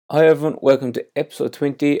Hi everyone, welcome to episode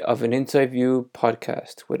 20 of an Inside View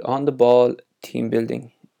podcast with On the Ball Team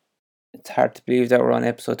Building. It's hard to believe that we're on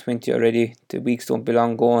episode 20 already. The weeks don't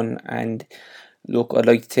belong going, and look, I'd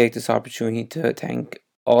like to take this opportunity to thank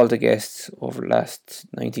all the guests over the last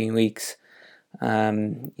 19 weeks.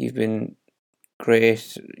 You've been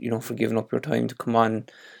great, for giving up your time to come on.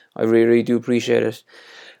 I really do appreciate it.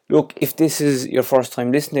 Look, if this is your first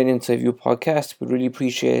time listening to Inside View podcast, we'd really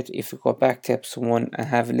appreciate if you go back to episode 1 and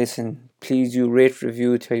have a listen. Please do rate,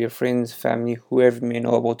 review, tell your friends, family, whoever may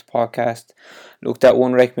know about the podcast. Look, that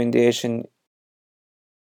one recommendation,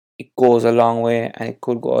 it goes a long way, and it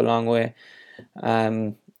could go a long way.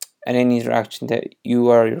 And any interaction that you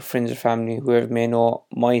or your friends or family, whoever may know,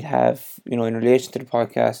 might have, in relation to the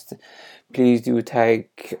podcast, please do tag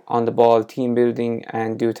On the Ball Team Building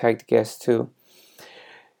and do tag the guests too.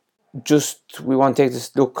 We want to take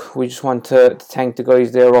this look. We just want to thank the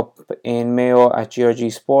guys there up in Mayo at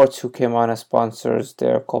GRG Sports who came on as sponsors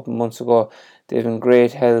there a couple of months ago. They've been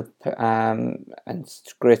great help and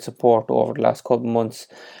great support over the last couple of months.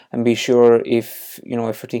 And be sure if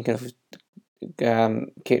you're thinking of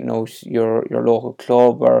getting out your local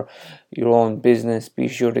club or your own business, be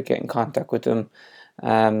sure to get in contact with them.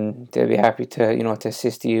 They'll be happy to to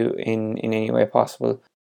assist you in any way possible.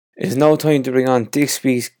 It is now time to bring on this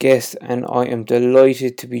week's guest, and I am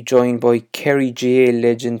delighted to be joined by Kerry GA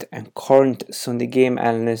legend and current Sunday Game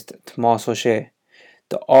analyst Tomas O'Shea.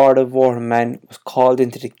 The Ard of Warham man was called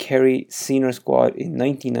into the Kerry senior squad in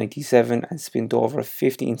 1997 and spent over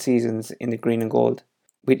 15 seasons in the green and gold.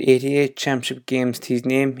 With 88 championship games to his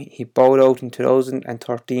name, he bowed out in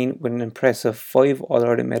 2013 with an impressive 5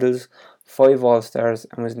 All-Ireland medals, 5 All-Stars,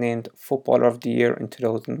 and was named Footballer of the Year in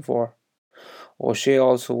 2004. O'Shea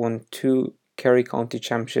also won 2 Kerry County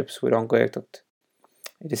Championships with Gaeltacht.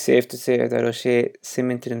 It is safe to say that O'Shea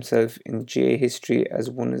cemented himself in GA history as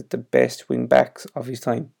one of the best wing backs of his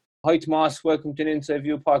time. Hi Tomas, welcome to the Inside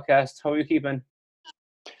View podcast. How are you keeping?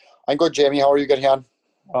 I'm good, Jamie. How are you getting on?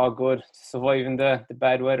 Oh, good. Surviving the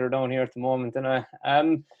bad weather down here at the moment.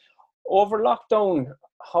 And over lockdown,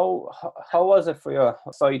 how was it for you?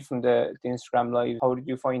 Aside from the Instagram live, how did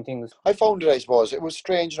you find things? I found it, I suppose. It was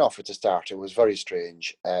strange enough at the start. It was very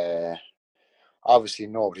strange. Obviously,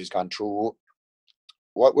 nobody's gone through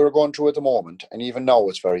what we're going through at the moment. And even now,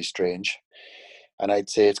 it's very strange. And I'd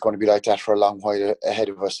say it's going to be like that for a long while ahead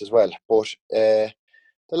of us as well. But the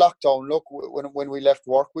lockdown, look, when we left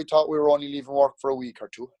work, we thought we were only leaving work for a week or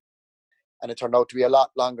two. And it turned out to be a lot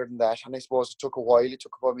longer than that. And I suppose it took a while. It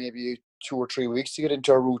took about maybe 2 or 3 weeks to get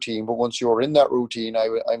into a routine. But once you were in that routine,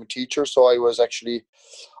 I'm a teacher, so I was actually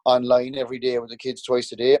online every day with the kids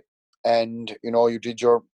twice a day. And, you did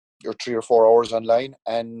your 3 or 4 hours online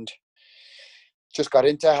and just got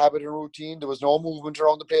into a habit and routine. There was no movement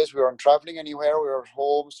around the place. We weren't traveling anywhere. We were at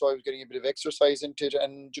home, so I was getting a bit of exercise into it.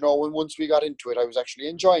 And, once we got into it, I was actually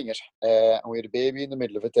enjoying it. And we had a baby in the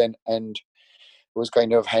middle of it then. And it was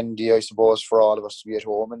kind of handy, I suppose, for all of us to be at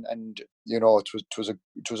home, and it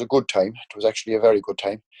was a good time. It was actually a very good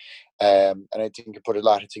time, and I think it put a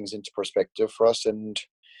lot of things into perspective for us. And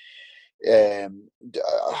I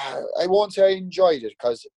won't say I enjoyed it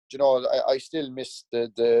because I still miss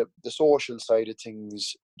the social side of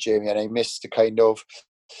things, Jamie, and I miss the kind of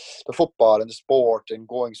the football and the sport and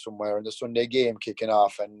going somewhere and the Sunday game kicking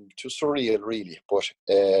off, and it was surreal, really. But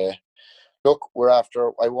look,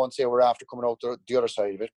 I won't say we're after coming out the other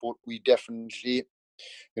side of it, but we definitely,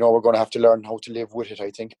 we're going to have to learn how to live with it, I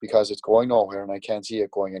think, because it's going nowhere and I can't see it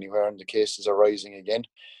going anywhere. And the cases are rising again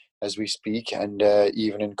as we speak. And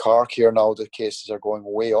even in Cork here now, the cases are going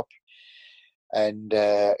way up. And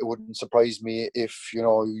it wouldn't surprise me if,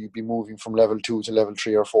 you'd be moving from level 2 to level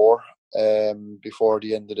 3 or 4 before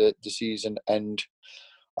the end of the season. And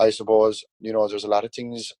I suppose, there's a lot of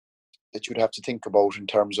things that you'd have to think about in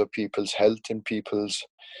terms of people's health and people's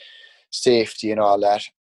safety and all that.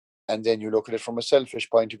 And then you look at it from a selfish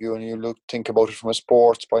point of view, and you think about it from a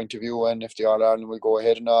sports point of view, and if the All-Ireland will go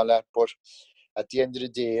ahead and all that. But at the end of the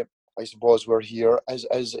day, I suppose we're here as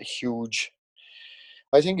a huge,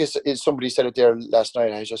 I think it's somebody said it there last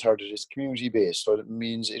night, I just heard it, it's community based, so it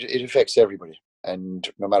means it affects everybody. And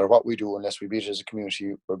no matter what we do, unless we beat it as a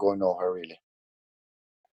community, we're going nowhere, really.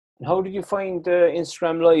 How did you find the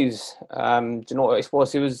Instagram lives? I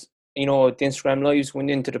suppose it was, the Instagram lives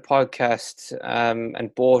went into the podcast,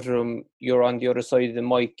 and both of them, you're on the other side of the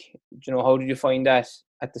mic. How did you find that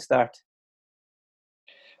at the start?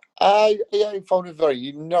 I found it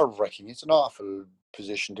very nerve-wracking. It's an awful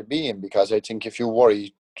position to be in, because I think if you overthink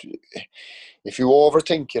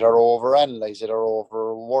it or overanalyze it or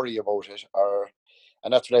over worry about it, or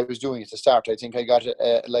And that's what I was doing at the start. I think I got it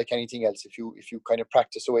like anything else. If you kind of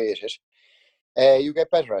practice away at it, you get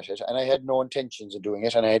better at it. And I had no intentions of doing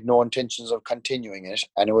it, and I had no intentions of continuing it.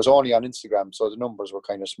 And it was only on Instagram, so the numbers were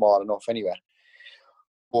kind of small enough anyway.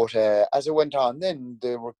 But as it went on, then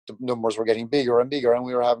the numbers were getting bigger and bigger, and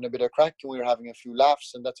we were having a bit of crack, and we were having a few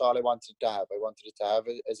laughs, and that's all I wanted to have. I wanted it to have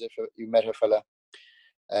it as if you met a fella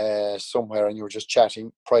somewhere and you were just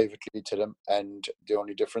chatting privately to them, and the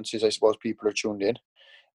only difference is, I suppose, people are tuned in,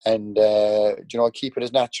 and keep it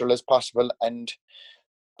as natural as possible. And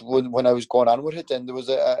when I was going on with it, then there was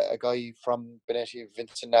a guy from Benetti,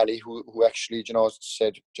 Vincent Nally, who actually,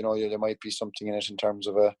 said, there might be something in it in terms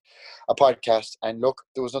of a podcast. And look,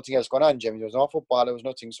 there was nothing else going on, Jimmy. There was no football, there was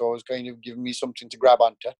nothing. So it was kind of giving me something to grab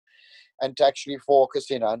onto and to actually focus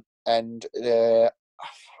in on. And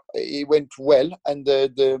it went well, and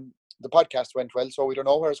the podcast went well. So we don't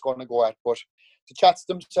know where it's going to go at, but the chats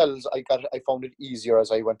themselves, I found it easier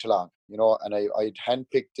as I went along, and I'd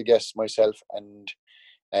handpicked the guests myself, and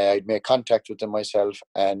I'd make contact with them myself,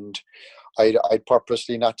 and I'd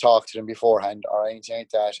purposely not talk to them beforehand or anything like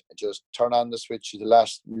that. Just turn on the switch the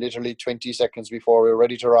last literally 20 seconds before we were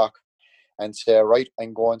ready to rock, and say, right,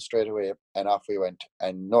 I'm going straight away, and off we went.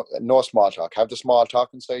 And no small talk. Have the small talk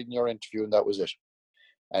inside in your interview, and that was it.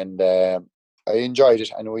 And I enjoyed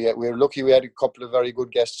it, and we were lucky. We had a couple of very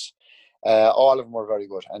good guests. All of them were very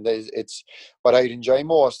good, and it's what I'd enjoy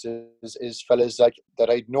most is fellas like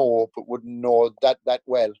that I'd know but wouldn't know that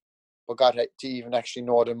well, but got to even actually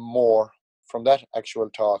know them more from that actual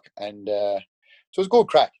talk. And so it was good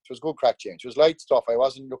crack. It was good crack, James. It was light stuff. I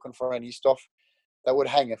wasn't looking for any stuff that would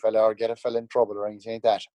hang a fella or get a fella in trouble or anything like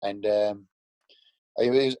that. And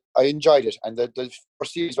I enjoyed it, and the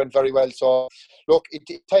proceedings went very well. So look,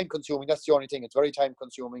 it's time consuming. That's the only thing. It's very time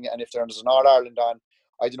consuming, and if there's an All Ireland on,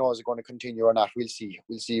 I don't know, is it going to continue or not. We'll see.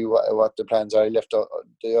 We'll see what the plans are. I left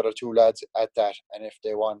the other two lads at that, and if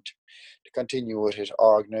they want to continue with it,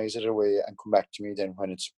 organise it away, and come back to me then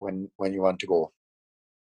when you want to go.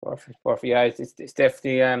 Perfect. Yeah, it's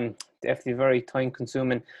definitely very time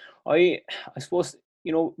consuming. I suppose,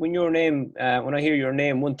 when when I hear your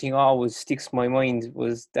name, one thing always sticks in my mind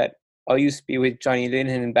was that I used to be with Johnny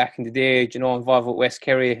Linehan back in the day, involved with West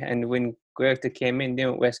Kerry, and when Gaelta came in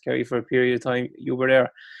with West Kerry for a period of time, you were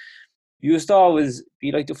there. You used to always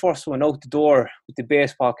be like the first one out the door with the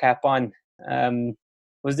baseball cap on.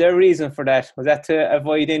 Was there a reason for that? Was that to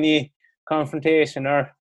avoid any confrontation, or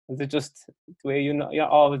was it just the way you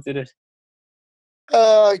always did it?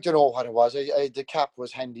 I don't know what it was. The cap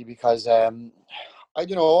was handy because I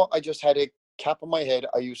don't know. I just had a cap on my head.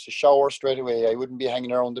 I used to shower straight away. I wouldn't be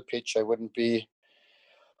hanging around the pitch. I wouldn't be.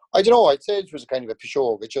 I don't know. I'd say it was kind of a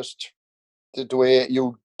pishog. It just the way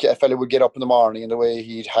a fella would get up in the morning and the way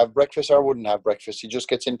he'd have breakfast or wouldn't have breakfast. He just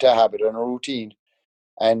gets into a habit and a routine.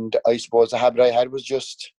 And I suppose the habit I had was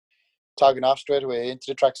just togging off straight away into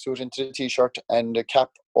the tracksuit, into the t-shirt, and a cap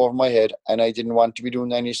over my head. And I didn't want to be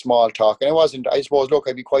doing any small talk. And I wasn't. I suppose, look,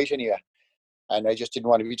 I'd be quiet anyway. And I just didn't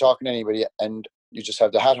want to be talking to anybody. And you just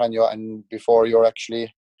have the hat on you, and before you're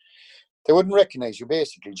actually, they wouldn't recognize you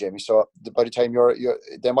basically, Jamie. So by the time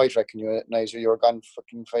they might recognize you, you're gone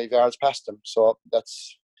fucking 5 yards past them. So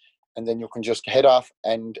and then you can just head off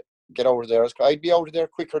and get over there. I'd be out of there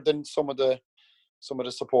quicker than some of the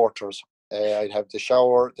supporters. I'd have the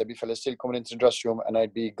shower. There'd be fellas still coming into the dressing room, and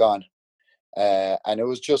I'd be gone. And I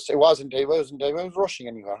was rushing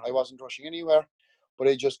anywhere. I wasn't rushing anywhere, but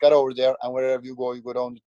I just got over there, and wherever you go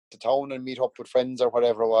down to town and meet up with friends or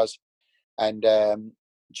whatever it was, and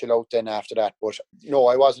chill out then after that. But no,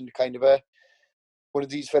 I wasn't kind of one of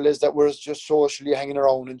these fellas that was just socially hanging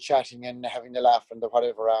around and chatting and having the laugh and the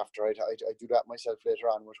whatever after. I do that myself later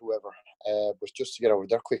on with whoever. But just to get over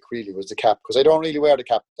there quick really was the cap, because I don't really wear the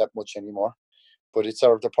cap that much anymore, but it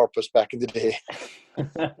served the purpose back in the day.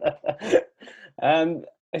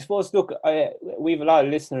 I suppose, look, we have a lot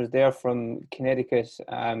of listeners there from Connecticut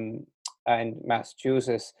and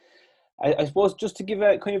Massachusetts. I suppose just to give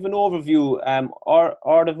a kind of an overview,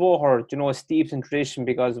 Ardavoher, is steeped in tradition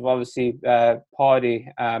because of obviously Paddy.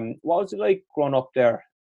 What was it like growing up there,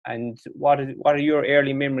 and what are your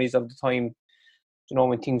early memories of the time,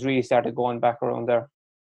 when things really started going back around there?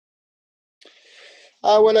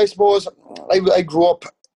 Well, I suppose I grew up,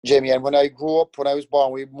 Jamie, and when I was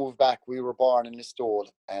born, we moved back. We were born in Listowel,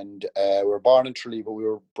 and we were born in Tralee, but we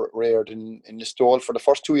were reared in Listowel. For the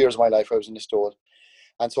first 2 years of my life, I was in Listowel.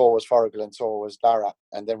 And so was Fergal, and so was Dara.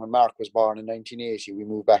 And then when Mark was born in 1980, we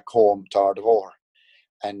moved back home to Ardavoher.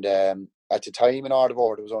 And at the time in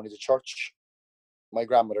Ardavoher, there was only the church, my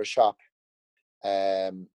grandmother's shop,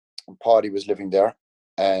 and Paddy was living there.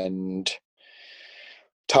 And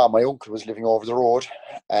Tom, my uncle, was living over the road,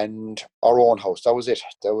 and our own house. That was it.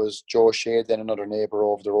 There was Joe Shea, then another neighbour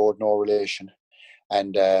over the road, no relation.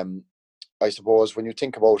 And I suppose when you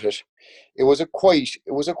think about it, it was a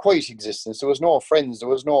quiet existence. There was no friends. There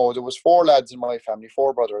was four lads in my family,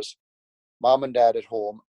 four brothers, mom and dad at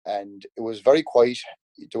home, and it was very quiet.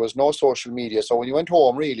 There was no social media. So when you went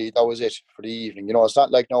home, really, that was it for the evening. It's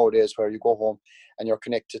not like nowadays where you go home and you're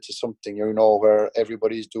connected to something, where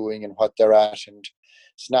everybody's doing and what they're at, and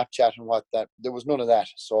Snapchat and what that. There was none of that.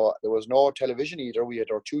 So there was no television either. We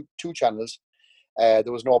had our two channels. There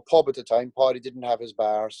was no pub at the time. Paddy didn't have his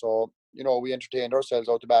bar. So, we entertained ourselves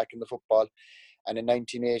out the back in the football. And in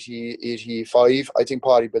 1985, I think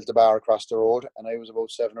Paddy built a bar across the road, and I was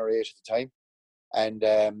about 7 or 8 at the time. And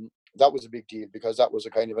that was a big deal, because that was a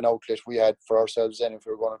kind of an outlet we had for ourselves then if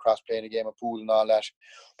we were going across playing a game of pool and all that.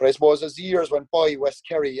 But I suppose as the years went by, West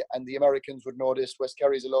Kerry, and the Americans would know this, West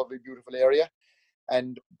Kerry is a lovely, beautiful area.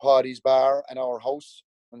 And Paddy's bar and our house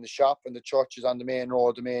and the shop and the church is on the main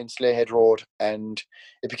road, the main Slayhead Road, and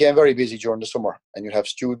it became very busy during the summer. And you'd have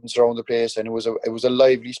students around the place, and it was a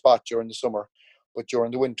lively spot during the summer. But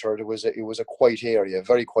during the winter, it was a quiet area,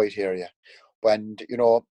 very quiet area. And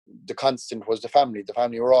the constant was the family. The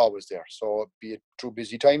family were always there. So be it through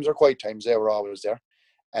busy times or quiet times, they were always there.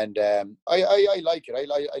 And I like it.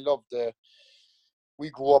 I love we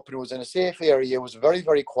grew up and it was in a safe area. It was very,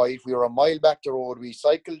 very quiet. We were a mile back the road. We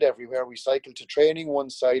cycled everywhere. We cycled to training one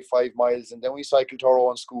side, 5 miles, and then we cycled to our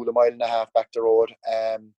own school a mile and a half back the road.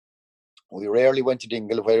 We rarely went to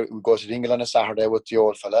Dingle. Where we go to Dingle on a Saturday with the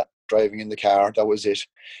old fella driving in the car. That was it.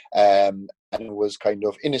 And it was kind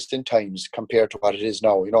of innocent times compared to what it is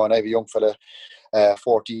now. And I have a young fella,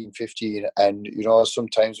 14, 15, and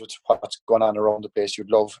sometimes with what's going on around the place,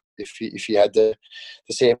 you'd love if he had the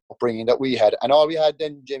same upbringing that we had. And all we had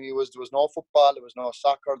then, Jimmy, there was no football, there was no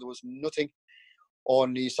soccer, there was nothing. There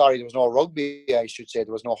was no rugby, I should say.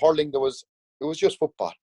 There was no hurling. It was just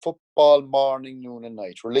football. Football, morning, noon and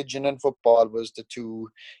night. Religion and football was the two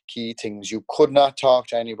key things. You could not talk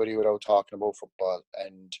to anybody without talking about football.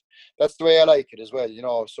 And that's the way I like it as well.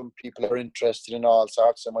 Some people are interested in all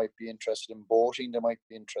sorts. They might be interested in boating. They might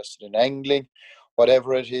be interested in angling.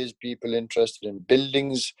 Whatever it is, people interested in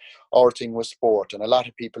buildings. Our thing was sport. And a lot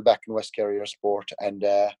of people back in West Kerry are sport. And,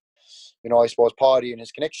 I suppose Paddy and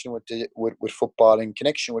his connection with football and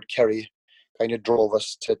connection with Kerry kind of drove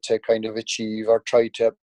us to kind of achieve or try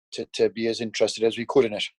to be as interested as we could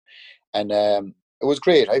in it. And it was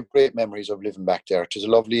great. I have great memories of living back there. It was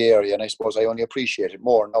a lovely area, and I suppose I only appreciate it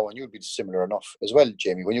more now, and you'd be similar enough as well,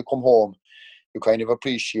 Jamie. When you come home, you kind of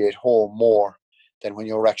appreciate home more than when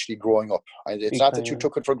you were actually growing up. And it's not that you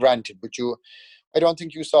took it for granted, but I don't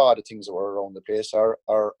think you saw the things that were around the place or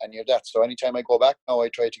any of that. So anytime I go back now, I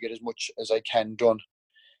try to get as much as I can done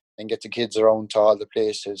and get the kids around to all the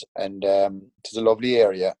places. And it's a lovely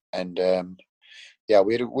area. And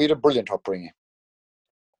we had a brilliant upbringing.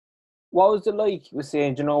 What was it like? You were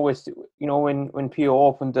saying, when Pio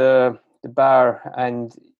opened the bar,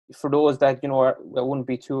 and for those that that wouldn't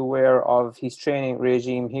be too aware of his training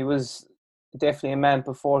regime, he was definitely a man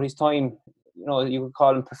before his time. You could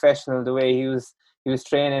call him professional, the way he was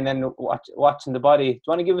training and watching the body. Do you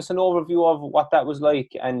want to give us an overview of what that was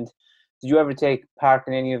like? And did you ever take part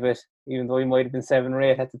in any of it, even though you might have been 7 or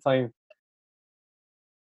 8 at the time?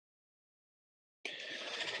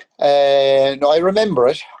 No, I remember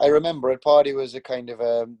it. Paddy was a kind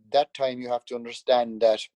of that time. You have to understand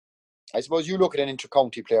that. I suppose you look at an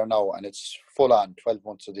inter-county player now, and it's full on 12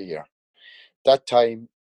 months of the year. That time,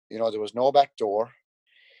 there was no back door.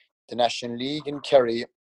 The National League in Kerry,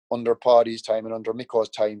 under Paddy's time and under Miko's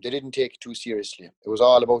time, they didn't take it too seriously. It was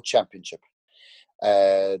all about championship.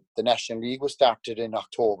 The National League was started in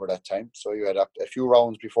October that time, so you had a few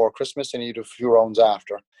rounds before Christmas and you had a few rounds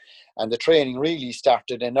after. And the training really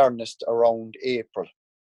started in earnest around April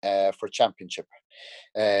for championship.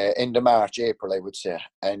 End of March, April, I would say.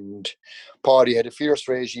 And Paddy had a fierce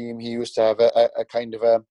regime. He used to have a kind of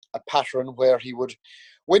a pattern where he would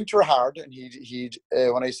winter hard, and he'd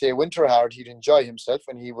when I say winter hard, he'd enjoy himself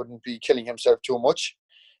and he wouldn't be killing himself too much.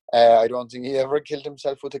 I don't think he ever killed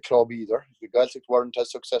himself with a club either. The Celtic weren't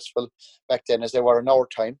as successful back then as they were in our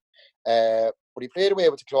time. But he played away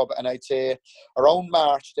with the club, and I'd say around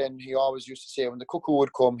March then he always used to say when the cuckoo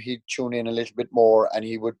would come, he'd tune in a little bit more and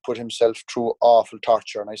he would put himself through awful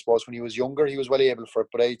torture. And I suppose when he was younger, he was well able for it.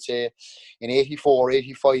 But I'd say in 84,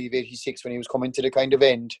 85, 86, when he was coming to the kind of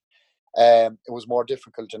end, it was more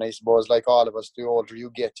difficult. And I suppose like all of us, the older you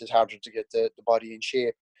get, it's harder to get the body in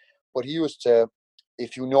shape. But he used to,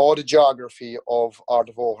 if you know the geography of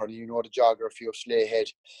Ardavour and you know the geography of Slayhead,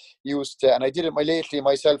 used to, and I did it lately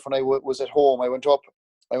myself when I was at home. I went up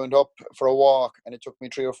I went up for a walk, and it took me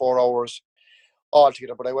 3 or 4 hours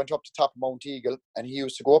altogether. But I went up to top of Mount Eagle, and he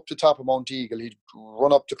used to go up to top of Mount Eagle. He'd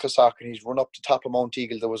run up to Cossack, and he'd run up to top of Mount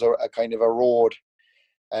Eagle. There was a kind of a road,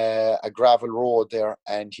 a gravel road there,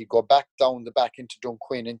 and he'd go back down the back into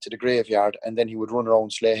Dunquin, into the graveyard, and then he would run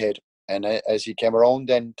around Slayhead. And as he came around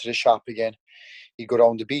then to the shop again, he'd go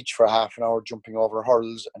down the beach for half an hour jumping over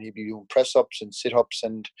hurdles, and he'd be doing press-ups and sit-ups,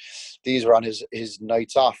 and these were on his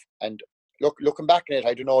nights off. And looking back on it,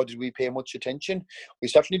 I don't know, did we pay much attention? We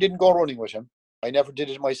certainly didn't go running with him. I never did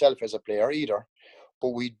it myself as a player either. But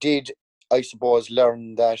we did, I suppose,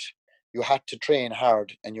 learn that you had to train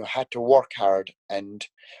hard and you had to work hard. And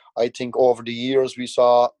I think over the years we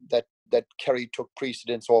saw that Kerry took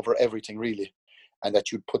precedence over everything, really, and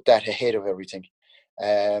that you'd put that ahead of everything.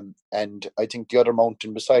 And I think the other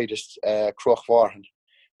mountain beside it, Cruach Warren,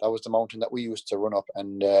 that was the mountain that we used to run up.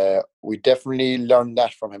 And we definitely learned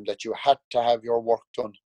that from him, that you had to have your work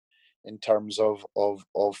done in terms of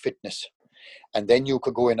fitness. And then you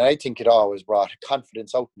could go in, and I think it always brought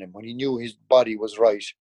confidence out in him. When he knew his body was right,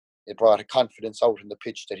 it brought a confidence out in the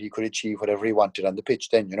pitch that he could achieve whatever he wanted on the pitch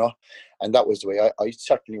then, you know. And that was the way. I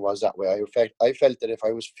certainly was that way. I felt that if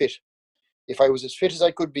I was fit, if I was as fit as I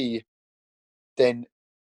could be, then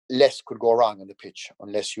less could go wrong on the pitch,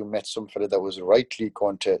 unless you met some fella that was rightly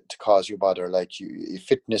going to cause you bother. Like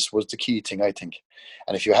fitness was the key thing, I think.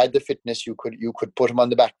 And if you had the fitness, you could put him on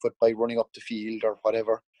the back foot by running up the field or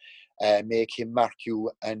whatever, make him mark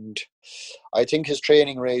you. And I think his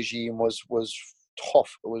training regime was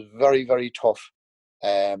tough. It was very, very tough.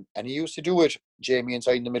 And he used to do it, Jamie,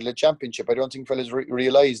 inside in the middle of the championship. I don't think fellas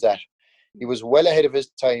realise that. He was well ahead of his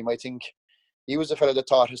time. I think he was a fellow that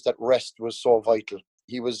taught us that rest was so vital.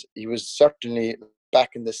 He was certainly,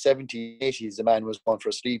 back in the 70s, 80s, the man was going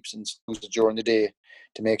for sleeps and snoozes during the day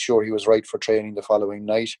to make sure he was right for training the following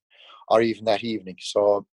night or even that evening.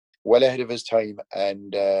 So well ahead of his time.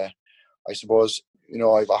 And I suppose, you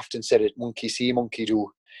know, I've often said it, monkey see, monkey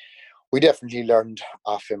do. We definitely learned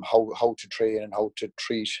off him how to train and how to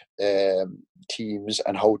treat teams,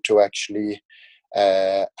 and how to actually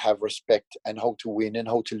have respect, and how to win and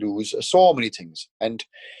how to lose. So many things. And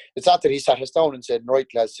it's not that he sat us down and said, right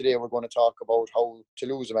lads, today we're going to talk about how to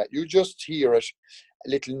lose a match. You just hear it,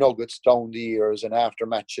 little nuggets down the years, and after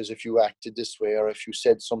matches, if you acted this way or if you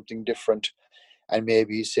said something different, and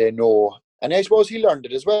maybe he say no. And I suppose he learned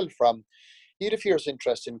it as well from, he had a fierce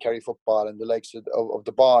interest in Kerry football and the likes of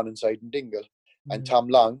the Bawn inside in Dingle, and Tom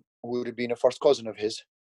Long, who would have been a first cousin of his.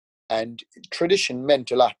 And tradition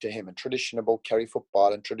meant a lot to him, and tradition about Kerry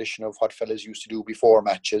football, and tradition of what fellas used to do before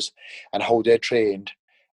matches and how they trained.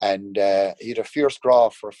 And he had a fierce draw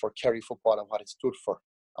for Kerry football and what it stood for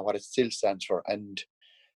and what it still stands for. And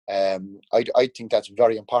I think that's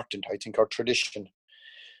very important. I think our tradition,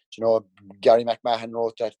 you know, Gary McMahon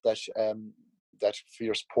wrote that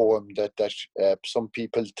fierce poem that some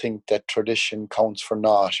people think that tradition counts for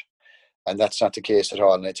naught. And that's not the case at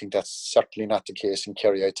all. And I think that's certainly not the case in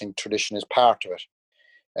Kerry. I think tradition is part of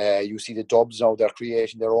it. You see the Dubs now, they're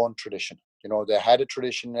creating their own tradition. You know, they had a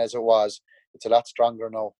tradition as it was. It's a lot stronger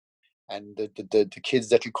now. And the kids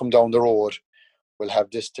that will come down the road will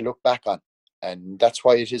have this to look back on. And that's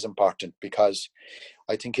why it is important, because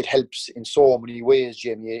I think it helps in so many ways,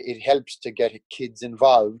 Jamie. It helps to get kids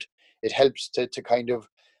involved. It helps to kind of,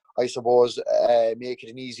 I suppose, make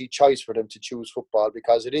it an easy choice for them to choose football,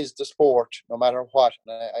 because it is the sport, no matter what.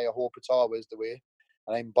 And I hope it's always the way.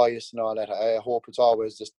 And I'm biased and all that. I hope it's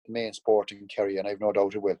always the main sport in Kerry, and I've no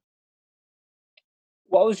doubt it will.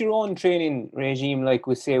 What was your own training regime like,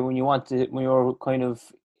 with, say, when you were kind of,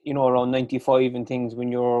 you know, around 95 and things,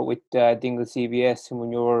 when you were with Dingle CBS and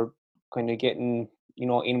when you were kind of getting, you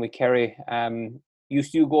know, in with Kerry?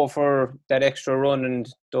 Used to go for that extra run and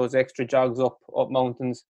those extra jogs up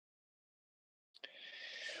mountains?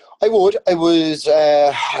 I would. I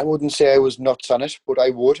wouldn't say I was nuts on it, but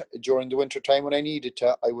I would. During the winter time when I needed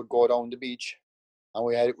to, I would go down the beach. And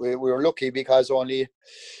we were lucky because only,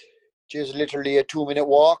 just literally a 2-minute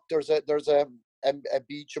walk. There's a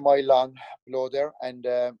beach a mile long below there, and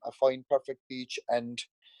a fine, perfect beach. And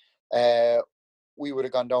we would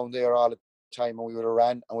have gone down there all the time, and we would have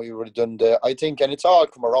ran, and we would have done I think, and it's all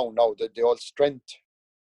come around now, the old strength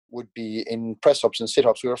would be in press-ups and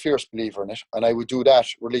sit-ups. We were a fierce believer in it, and I would do that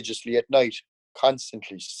religiously at night,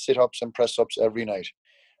 constantly, sit-ups and press-ups every night.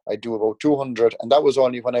 I'd do about 200, and that was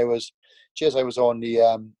only when I was only,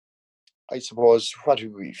 I suppose, what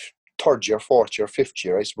did we, third year, fourth year, fifth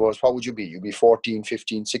year, I suppose, what would you be? You'd be 14,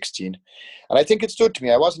 15, 16. And I think it stood to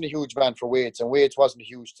me. I wasn't a huge man for weights, and weights wasn't a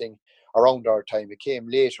huge thing around our time. It came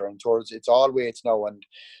later, and towards it's all weights now. And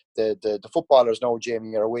the footballers now,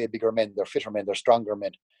 Jamie, are way bigger men. They're fitter men. They're stronger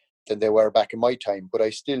men than they were back in my time. But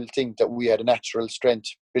I still think that we had a natural strength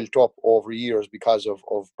built up over years because of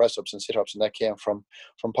press-ups and sit-ups, and that came from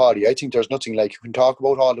Paddy. I think there's nothing like, you can talk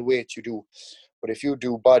about all the weights you do, but if you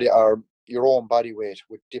do body or your own body weight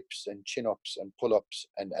with dips and chin-ups and pull-ups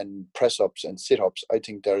and press-ups and sit-ups, I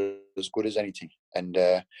think they're as good as anything. And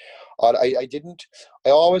I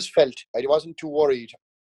always felt I wasn't too worried.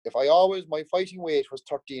 My fighting weight was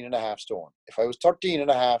 13 and a half stone. If I was 13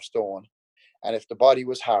 and a half stone, and if the body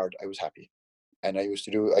was hard, I was happy. And I used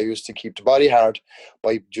to keep the body hard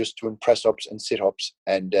by just doing press ups and sit ups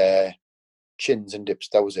and chins and dips.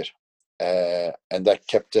 That was it. And that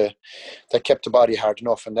kept the body hard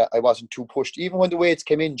enough, and that I wasn't too pushed. Even when the weights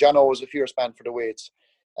came in, Jono was a fierce man for the weights,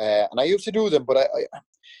 and I used to do them. But I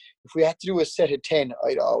if we had to do a set of 10,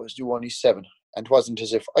 I'd always do only 7. And it wasn't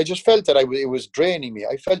as if I just felt that it was draining me.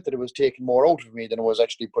 I felt that it was taking more out of me than it was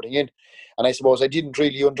actually putting in. And I suppose I didn't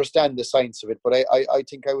really understand the science of it, but I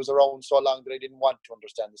think I was around so long that I didn't want to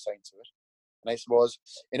understand the science of it. And I suppose,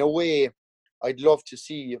 in a way, I'd love to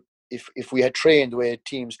see if we had trained the way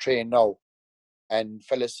teams train now, and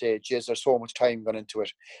fellas say, geez, there's so much time gone into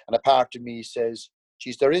it. And a part of me says,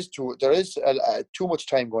 geez, there is too much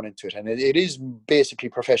time going into it, and it is basically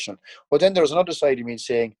professional. But then there's another side of me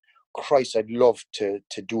saying, Christ, I'd love to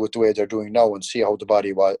do it the way they're doing now and see how the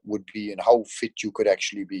body would be and how fit you could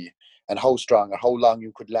actually be and how strong or how long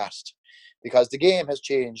you could last. Because the game has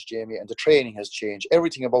changed, Jamie, and the training has changed.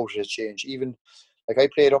 Everything about it has changed. Even, like, I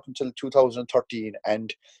played up until 2013,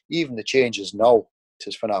 and even the changes now, it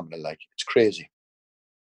is phenomenal. Like, it's crazy.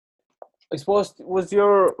 I suppose, was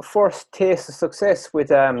your first taste of success with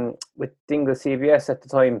Dingle CBS at the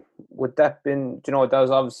time? Would that been, that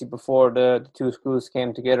was obviously before the two schools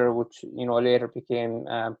came together, which later became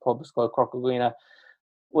Public School Corkagwina.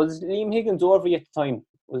 Was Liam Higgins over at the time?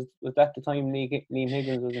 Was that the time Liam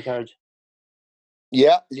Higgins was in charge?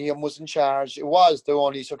 Yeah, Liam was in charge. It was the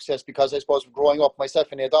only success because I suppose growing up, myself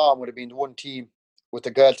and Adam would have been the one team with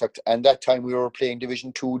the Gaeltacht, and that time we were playing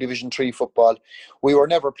Division 2, Division 3 football. We were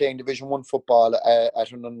never playing Division 1 football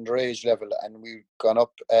at an underage level, and we've gone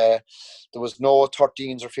up. There was no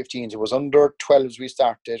 13s or 15s. It was under 12s we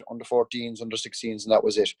started, under 14s, under 16s, and that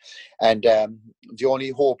was it. And the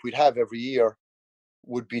only hope we'd have every year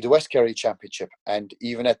would be the West Kerry Championship, and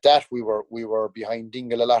even at that we were behind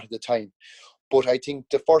Dingle a lot of the time. But I think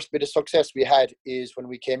the first bit of success we had is when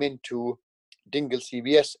we came into Dingle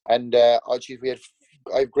CBS, and I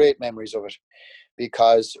have great memories of it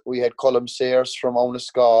because we had Colm Sayers from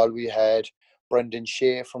Ownascal, we had Brendan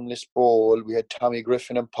Shea from Lisbole, we had Tommy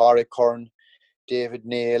Griffin and Pádraig Kern, David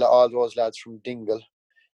Neal, all those lads from Dingle.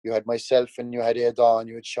 You had myself and you had Aidan,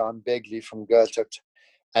 you had Sean Begley from Gaeltacht,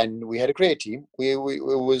 and we had a great team. It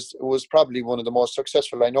was probably one of the most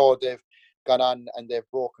successful. I know they've gone on and they've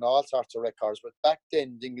broken all sorts of records, but back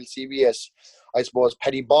then Dingle CBS, I suppose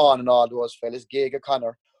Paddy Bond and all those fellas, Gaga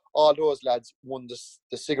Connor, all those lads won the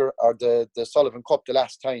Sullivan Cup the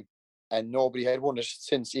last time, and nobody had won it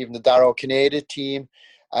since. Even the Darrow Canada team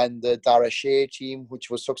and the Dara Shea team, which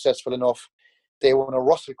was successful enough, they won a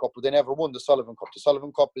Russell Cup, but they never won the Sullivan Cup. The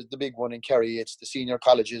Sullivan Cup is the big one in Kerry. It's the senior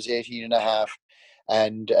colleges, 18 and a half.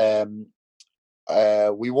 And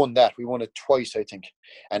we won that. We won it twice, I think.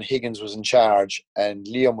 And Higgins was in charge, and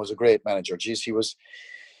Liam was a great manager. Geez, he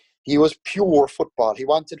was pure football. He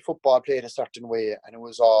wanted football played a certain way, and it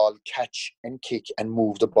was all catch and kick and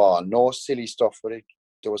move the ball. No silly stuff with it.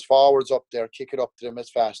 There was forwards up there, kick it up to them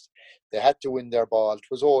as fast. They had to win their ball.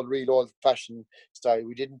 It was all real old-fashioned style.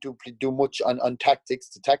 We didn't do much on tactics.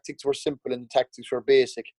 The tactics were simple and the tactics were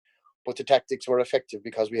basic, but the tactics were effective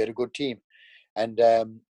because we had a good team. And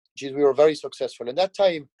we were very successful. In that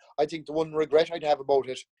time, I think the one regret I'd have about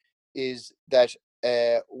it is that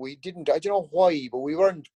we didn't, I don't know why, but we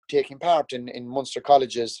weren't taking part in Munster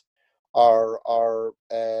colleges or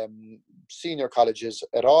senior colleges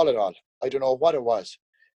at all. I don't know what it was.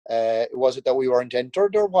 Was it that we weren't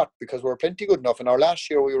entered or what? Because we were plenty good enough. In our last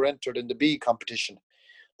year, we were entered in the B competition,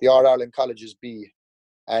 the All-Ireland Colleges B,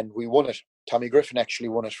 and we won it. Tommy Griffin actually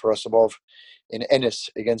won it for us above in Ennis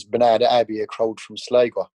against Benada Abbey, a crowd from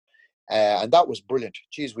Sligo. And that was brilliant.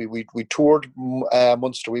 Geez, we toured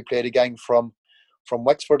Munster. We played a gang from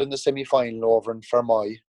Wexford in the semi-final over in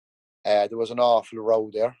Fermoy. There was an awful row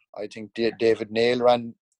there. I think David Neal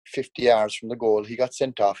ran 50 yards from the goal. He got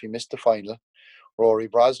sent off. He missed the final. Rory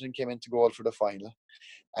Brosnan came into goal for the final.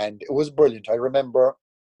 And it was brilliant. I remember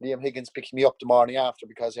Liam Higgins picked me up the morning after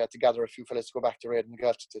because I had to gather a few fellas to go back to Redden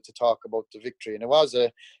to talk about the victory. And it was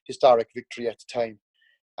a historic victory at the time.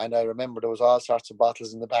 And I remember there was all sorts of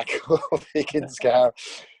bottles in the back of Higgins' car.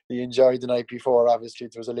 He enjoyed the night before, obviously.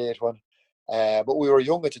 It was a late one. But we were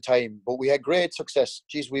young at the time. But we had great success.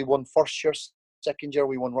 Geez, we won first year, second year.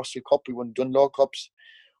 We won Russell Cup. We won Dunlow Cups.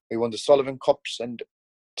 We won the Sullivan Cups. And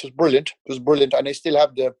it was brilliant. It was brilliant. And I still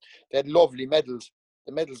have they had lovely medals.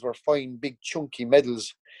 The medals were fine, big, chunky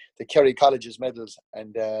medals. The Kerry College's medals.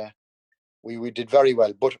 And we did very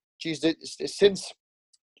well. But, geez, since...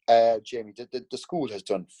 Jamie, the school has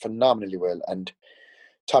done phenomenally well, and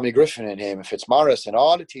Tommy Griffin and Amy Fitzmaurice and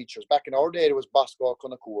all the teachers. Back in our day, it was Bosco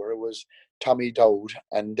Conacour, it was Tommy Dowd,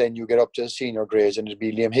 and then you get up to the senior grades and it'd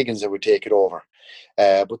be Liam Higgins that would take it over.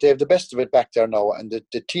 But they have the best of it back there now, and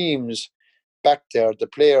the teams back there, the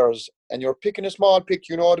players, and you're picking a small pick,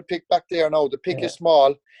 you know, the pick back there now, the pick is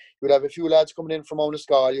small. You'll have a few lads coming in from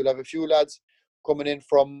Owenascal, you'll have a few lads coming in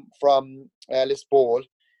from Lisbole,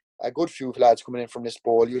 a good few lads coming in from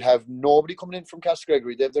Lisbole. You'll have nobody coming in from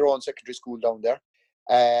Castlegrery. They have their own secondary school down there.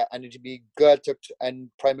 And it'd be Gaeltacht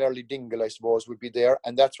and primarily Dingle, I suppose, would be there.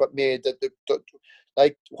 And that's what made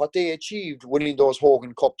like what they achieved winning those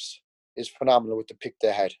Hogan Cups is phenomenal with the pick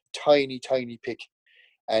they had. Tiny, tiny pick.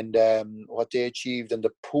 And what they achieved and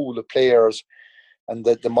the pool of players and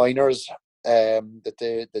the minors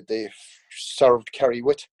that they served Kerry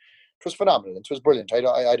with. It was phenomenal. It was brilliant.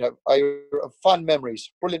 I have fond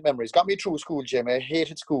memories, brilliant memories. Got me through school, Jamie. I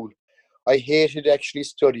hated school. I hated actually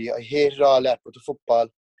study. I hated all that. But the football,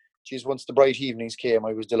 geez, once the bright evenings came,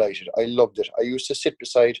 I was delighted. I loved it. I used to sit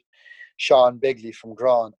beside Sean Begley from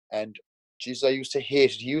Gran, and geez, I used to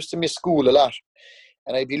hate it. He used to miss school a lot,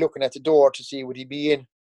 and I'd be looking at the door to see would he be in,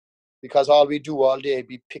 because all we do all day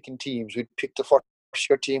be picking teams. We'd pick the first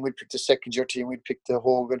year team, we'd pick the second year team, we'd pick the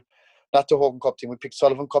Hogan. Not the Hogan Cup team, we'd pick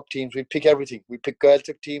Sullivan Cup teams, we'd pick everything. We'd pick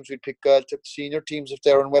Gaeltacht teams, we'd pick Gaeltacht senior teams if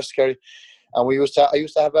they're in West Kerry. And I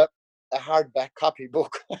used to have a hardback copy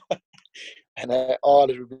book. And all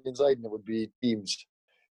that would be inside and it would be teams.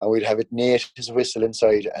 And we'd have it neat as a whistle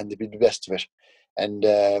inside and they'd be the best of it. And,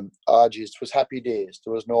 geez, it was happy days.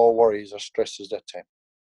 There was no worries or stresses that time.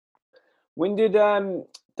 When did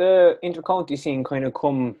the intercounty scene kind of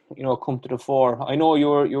come to the fore? I know you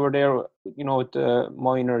were there, with the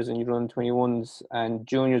minors and you run 21s and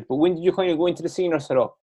juniors, but when did you kind of go into the senior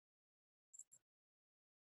setup?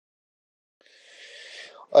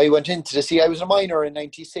 I went into I was a minor in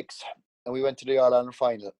 '96, and we went to the All Ireland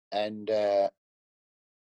final, and in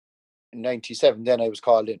 '97 then I was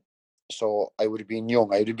called in. So I would have been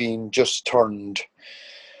young. I would have been just turned.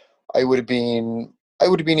 I would have been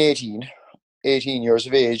 18 years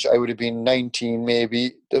of age. I would have been 19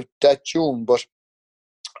 maybe that June, but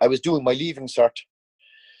I was doing my leaving cert.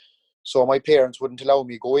 So my parents wouldn't allow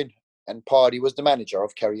me go in. And Paddy was the manager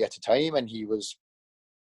of Kerry at the time, and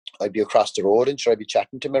I'd be across the road and I'd be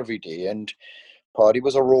chatting to him every day. And Paddy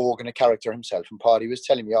was a rogue and a character himself. And Paddy was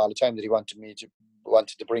telling me all the time that he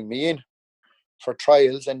wanted to bring me in for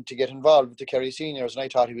trials and to get involved with the Kerry seniors. And I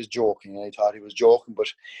thought he was joking. But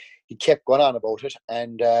he kept going on about it.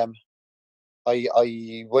 And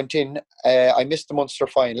I went in. I missed the Munster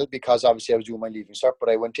final because obviously I was doing my leaving cert, but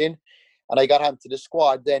I went in and I got onto the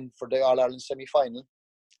squad then for the All-Ireland semi-final.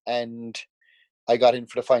 And I got in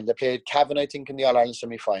for the final. I played Cavan, I think, in the All-Ireland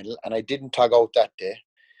semi-final, and I didn't tug out that day.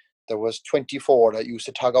 There was 24 that used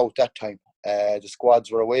to tug out that time. The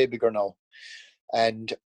squads were way bigger now.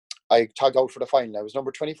 And I tugged out for the final. I was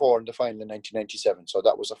number 24 in the final in 1997, so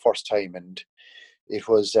that was the first time. And it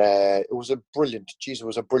was a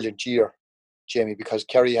brilliant year, Jamie, because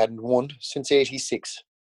Kerry hadn't won since '86.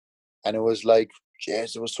 And it was like,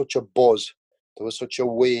 yes, there was such a buzz. There was such a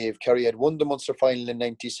wave. Kerry had won the Munster final in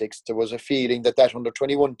 '96. There was a feeling that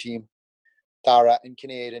under-21 team, Dara and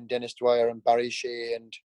Kinnaid and Dennis Dwyer and Barry Shea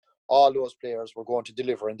and all those players were going to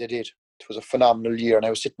deliver, and they did. It was a phenomenal year, and I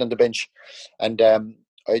was sitting on the bench. And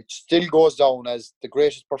it still goes down as the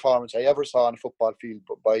greatest performance I ever saw on a football field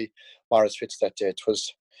by Maurice Fitz that day. It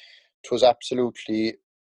was absolutely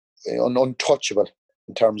untouchable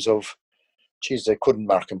in terms of, geez, they couldn't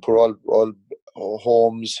mark him. Poor all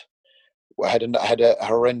Holmes had a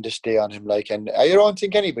horrendous day on him, and I don't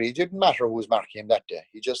think anybody, it didn't matter who was marking him that day.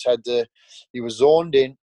 He just he was zoned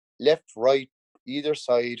in, left, right, either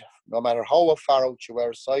side, no matter how far out you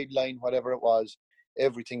were, sideline, whatever it was,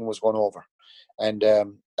 everything was gone over. And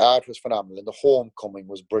it was phenomenal. And the homecoming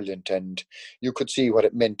was brilliant, and you could see what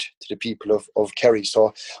it meant to the people of Kerry.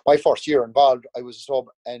 So my first year involved, I was a sub,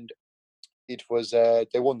 and it was they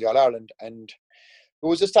won the All-Ireland, and it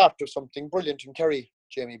was the start of something brilliant in Kerry,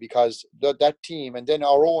 Jamie, because that team and then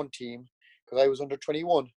our own team, because I was under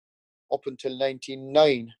 21 up until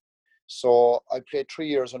 99. So I played 3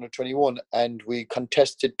 years under 21, and we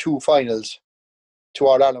contested two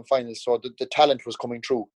All-Ireland finals. So the talent was coming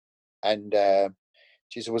through, and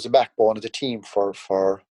it was a backbone of the team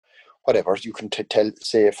for whatever you can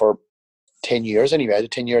say for 10 years anyway. The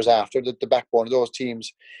 10 years after, the backbone of those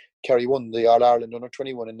teams, Kerry won the All-Ireland under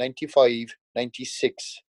 21 in 95,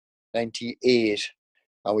 96, 98,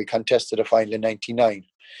 and we contested a final in 99.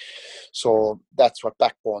 So that's what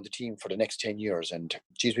backbone the team for the next 10 years. And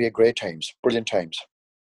geez, we had great times, brilliant times.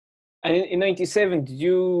 And in 97, did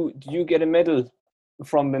you get a medal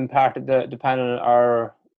from being part of the panel,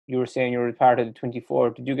 or you were saying you were part of the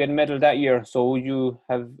 24? Did you get a medal that year? So would you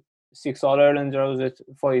have 6 All-Irelands, or was it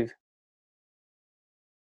 5?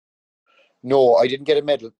 No, I didn't get a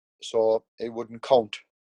medal, so it wouldn't count.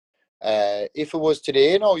 If it was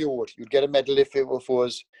today, no, you'd get a medal if it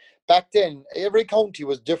was. Back then, every county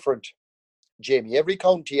was different, Jamie. Every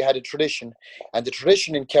county had a tradition, and the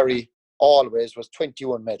tradition in Kerry always was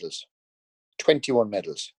 21 medals. 21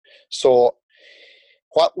 medals. So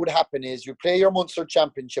what would happen is you play your Munster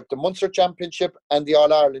Championship. The Munster Championship and the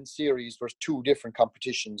All-Ireland Series were two different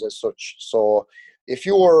competitions as such. So if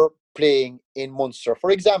you were playing in Munster,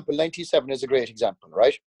 for example, 97 is a great example,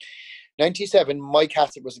 right? 97, Mike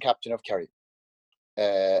Hassett was the captain of Kerry.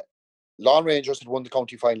 Lawn Rangers had won the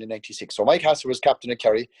county final in 96. So Mike Hassett was captain of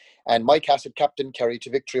Kerry, and Mike Hassett captained Kerry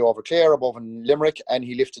to victory over Clare, above in Limerick, and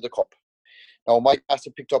he lifted the cup. Now, Mike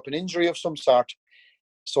Hassett picked up an injury of some sort.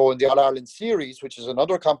 So in the All-Ireland Series, which is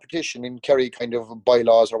another competition in Kerry kind of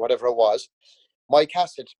bylaws or whatever it was, Mike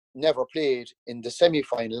Hassett never played in the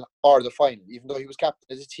semi-final or the final, even though he was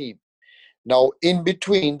captain of the team. Now, in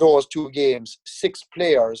between those two games, 6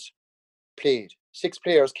 players played. 6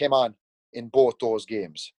 players came on in both those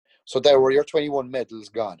games. So there were your 21 medals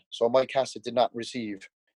gone. So Mike Hassett did not receive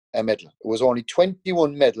a medal. It was only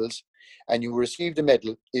 21 medals, and you received a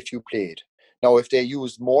medal if you played. Now, if they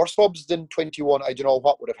used more subs than 21, I don't know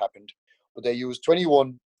what would have happened. But they used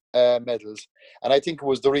 21 medals. And I think it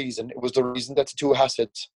was the reason that the two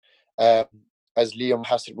Hassetts, as Liam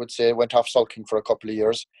Hassett would say, went off sulking for a couple of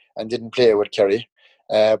years and didn't play with Kerry.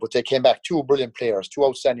 But they came back, 2 brilliant players, 2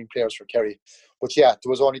 outstanding players for Kerry. But yeah, there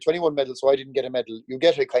was only 21 medals, so I didn't get a medal. You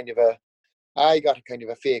get I got a kind of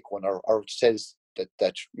a fake one, or says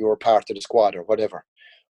that you were part of the squad or whatever.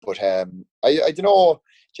 But I don't know,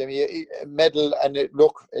 Jamie, a medal, and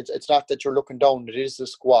look, it's not that you're looking down, it is the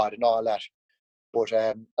squad and all that. But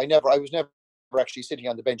I was never actually sitting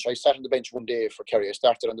on the bench. I sat on the bench one day for Kerry. I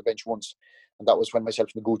started on the bench once, and that was when myself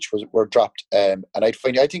and the Gooch were dropped. And I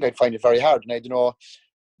think I'd find it very hard. And I don't know,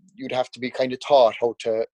 you'd have to be kind of taught how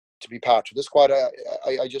to be part of the squad.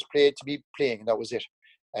 I just played to be playing, and that was it.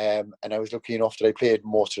 And I was lucky enough that I played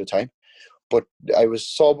most of the time. But I was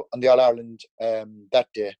sub on the All-Ireland that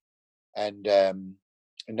day, and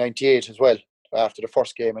in 98 as well. After the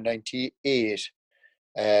first game in 98,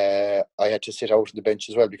 I had to sit out on the bench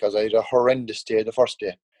as well because I had a horrendous day the first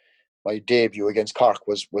day. My debut against Cork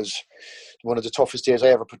was one of the toughest days I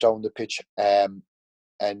ever put down the pitch.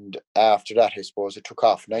 And after that, I suppose it took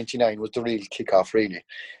off. 99 was the real kick-off, really.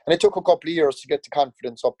 And it took a couple of years to get the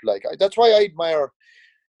confidence up. That's why I admire,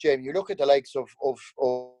 Jamie. You look at the likes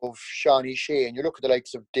of Shawnee Shea, and you look at the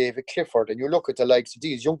likes of David Clifford, and you look at the likes of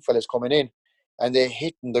these young fellas coming in, and they're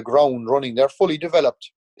hitting the ground running. They're fully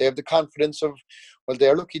developed. They have the confidence of,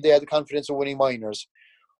 they're lucky they had the confidence of winning minors.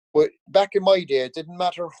 But back in my day, it didn't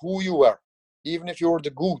matter who you were. Even if you were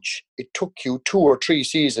the Gooch, it took you 2 or 3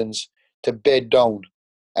 seasons to bed down,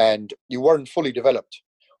 and you weren't fully developed.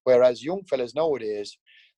 Whereas young fellas nowadays,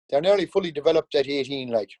 they're nearly fully developed at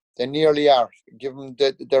 18, they nearly are. Given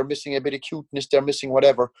that they're missing a bit of cuteness, they're missing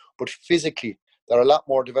whatever, but physically, they're a lot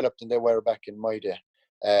more developed than they were back in my day.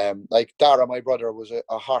 Dara, my brother, was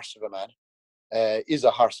a horse of a man, is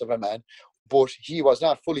a horse of a man, but he was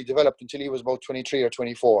not fully developed until he was about 23 or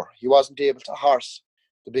 24. He wasn't able to horse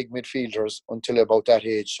the big midfielders until about that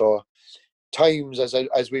age. So times,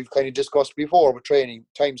 as we've kind of discussed before with training,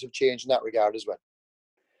 times have changed in that regard as well.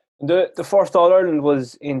 The first All-Ireland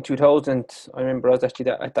was in 2000. I remember I was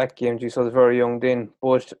actually at that game, so I was very young then.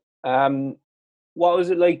 But what was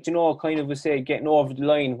it like, kind of, say, getting over the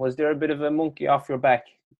line? Was there a bit of a monkey off your back,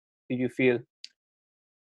 did you feel?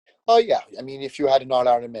 Oh, yeah. I mean, if you had an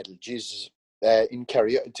All-Ireland medal, Jesus, in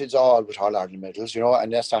Kerry, it's all with All-Ireland medals,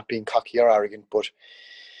 and that's not being cocky or arrogant, but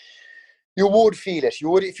you would feel it.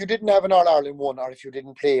 You would, if you didn't have an All-Ireland one, or if you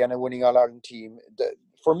didn't play on a winning All-Ireland team.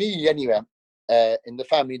 For me, anyway, in the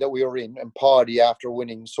family that we were in, and Paddy, after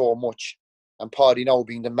winning so much, and Paddy now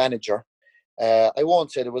being the manager, I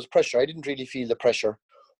won't say there was pressure. I didn't really feel the pressure,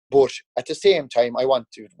 But at the same time, we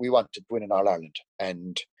wanted to win in All Ireland,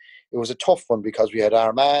 and it was a tough one because we had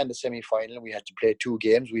Armagh in the semi-final, and we had to play 2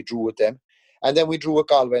 games. We drew with them, and then we drew with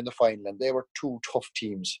Galway in the final, and they were 2 tough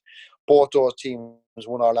teams. Both those teams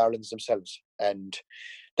won All Irelands themselves, and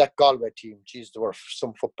that Galway team, geez, there were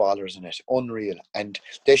some footballers in it, unreal, and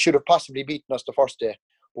they should have possibly beaten us the first day,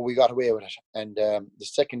 but we got away with it. And the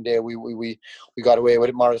second day, we got away with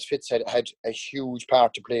it. Maurice Fitz had a huge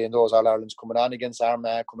part to play in those All Irelands, coming on against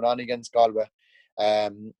Armagh, coming on against Galway.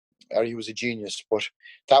 He was a genius, but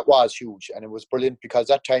that was huge, and it was brilliant because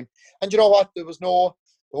that time, and you know what, the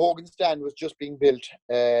Hogan stand was just being built.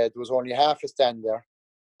 There was only half a stand there,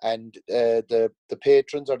 and the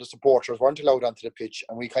patrons or the supporters weren't allowed onto the pitch,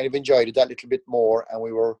 and we kind of enjoyed it that little bit more. And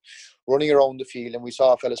we were running around the field, and we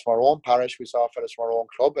saw fellas from our own parish, we saw fellas from our own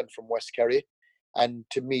club and from West Kerry, and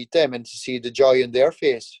to meet them and to see the joy in their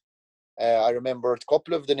face. I remember a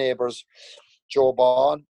couple of the neighbours, Joe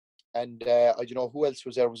Bawn, and I don't know who else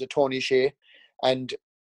was there. Was it Tony Shea? And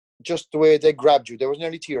just the way they grabbed you, there was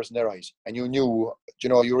nearly tears in their eyes, and you knew,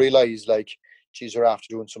 you realised, like, geez, you're after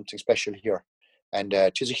doing something special here. And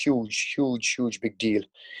it is a huge, huge, huge big deal.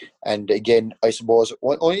 And again, I suppose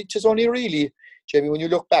it is only really, Jamie, when you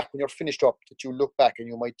look back, when you're finished up, that you look back and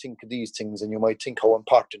you might think of these things and you might think how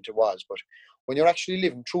important it was. But when you're actually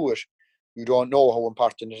living through it, you don't know how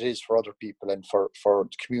important it is for other people and for the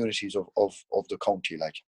communities of the county.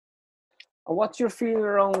 Like. And what's your feeling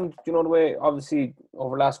around, the way, obviously,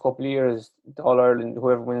 over the last couple of years, the All Ireland,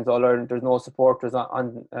 whoever wins All Ireland, there's no supporters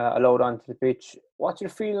allowed onto the pitch. What's your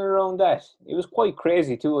feeling around that? It was quite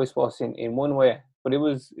crazy too, I suppose, in one way, but it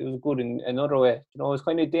was good in another way. It was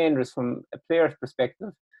kind of dangerous from a player's perspective.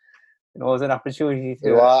 It was an opportunity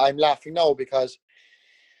to... I'm laughing now because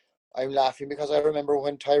I remember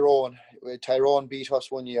when Tyrone beat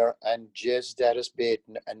us one year, and Jez Dennis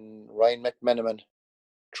Baton and Ryan McMenamin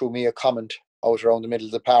threw me a comment out around the middle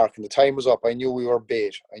of the park, and the time was up. I knew we were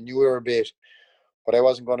bait, but I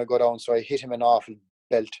wasn't going to go down, so I hit him an awful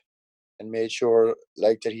belt and made sure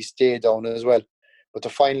that he stayed down as well. But the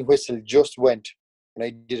final whistle just went when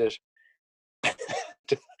I did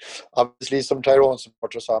it. Obviously some Tyrone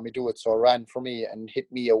supporters saw me do it, so ran for me and hit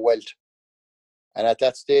me a welt. And at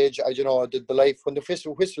that stage, the life, when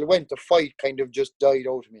the whistle went, the fight kind of just died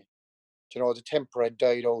out of me. The temper had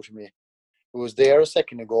died out of me. It was there a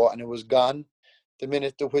second ago, and it was gone the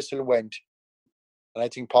minute the whistle went. And I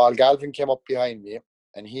think Paul Galvin came up behind me,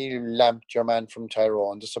 and he lamped your man from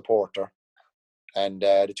Tyrone, the supporter. And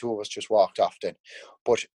the two of us just walked off then.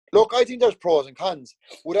 But look, I think there's pros and cons.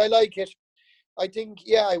 Would I like it? I think,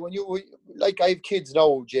 yeah, when I have kids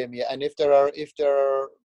now, Jamie, and if they're,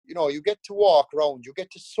 you get to walk around, you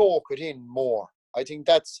get to soak it in more. I think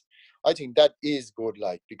that is good,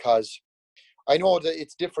 because I know that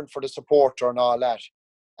it's different for the supporter and all that,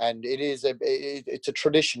 and it's a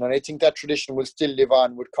tradition, and I think that tradition will still live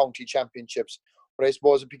on with county championships. But I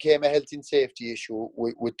suppose it became a health and safety issue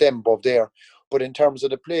with them above there. But in terms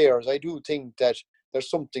of the players, I do think that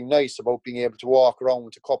there's something nice about being able to walk around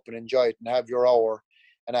with a cup and enjoy it and have your hour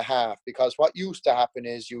and a half. Because what used to happen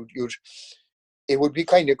is it would be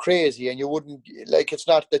kind of crazy, and you wouldn't, it's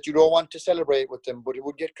not that you don't want to celebrate with them, but it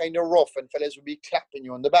would get kind of rough, and fellas would be clapping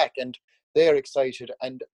you on the back, and they're excited,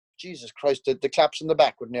 and Jesus Christ, the claps in the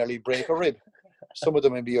back would nearly break a rib. Some of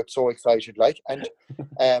them would be so excited, and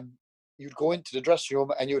you'd go into the dressing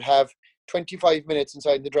room and you'd have 25 minutes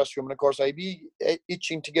inside the dressing room, and of course I'd be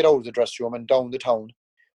itching to get out of the dressing room and down the town.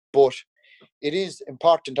 But it is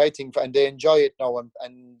important, I think, and they enjoy it now.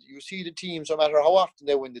 And you see the teams, no matter how often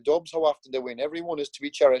they win the dubs, how often they win, everyone is to be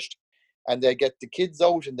cherished. And they get the kids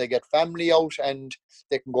out, and they get family out, and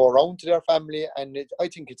they can go around to their family. And I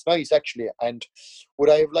think it's nice, actually. And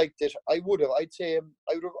would I have liked it? I would have. I'd say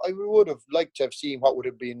I would have liked to have seen what would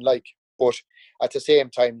have been like. But at the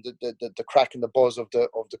same time, the crack and the buzz of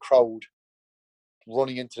the crowd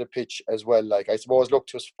running into the pitch as well, I suppose, look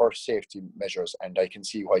to us for safety measures, and I can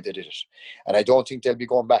see why they did it. And I don't think they'll be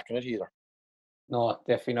going back on it either. No,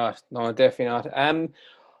 definitely not.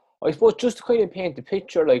 I suppose just to kind of paint the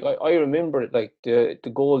picture, I remember it,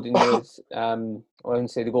 the golden years. I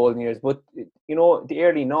wouldn't say the golden years, but the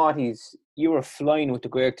early noughties, you were flying with the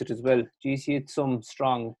Gaeltacht as well. Geez, you had some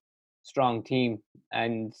strong team,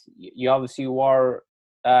 and you obviously were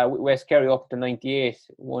West Kerry up to 98,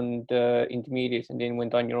 won the intermediate, and then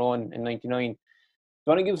went on your own in 99. Do you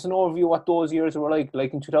want to give us an overview of what those years were like?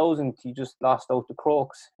 Like in 2000, you just lost out to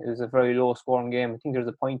Crokes. It was a very low scoring game. I think there's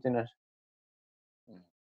a point in it.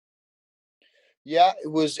 Yeah, it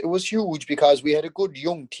was huge because we had a good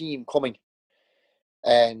young team coming,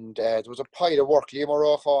 and there was a pile of work. Liam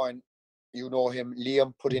O'Rourke you know him,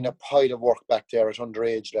 Liam put in a pile of work back there at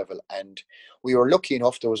underage level, and we were lucky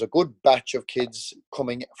enough. There was a good batch of kids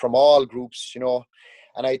coming from all groups, you know,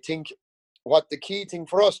 and I think what the key thing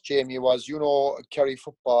for us, Jamie, was, you know, Kerry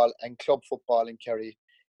football and club football in Kerry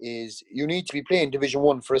is you need to be playing Division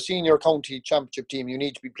 1 for a senior county championship team. You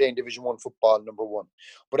need to be playing Division 1 football, number one.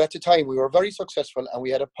 But at the time, we were very successful, and we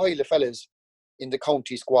had a pile of fellas in the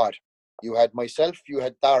county squad. You had myself, you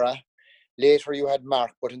had Dara, later you had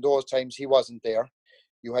Mark, but in those times he wasn't there.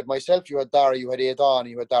 You had myself, you had Dara, you had Aidan,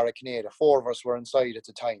 you had Dara Canada. Four of us were inside at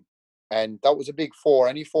the time. And that was a big four,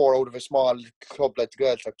 any four out of a small club like the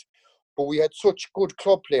Gaeltacht. But we had such good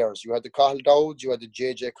club players. You had the Cahill Dowds, you had the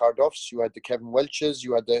JJ Carduffs, you had the Kevin Welches,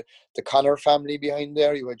 you had the Connor family behind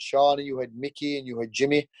there, you had Shawnee, you had Mickey, and you had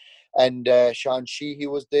Jimmy, and Sean Sheehy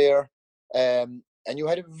was there. And you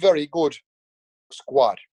had a very good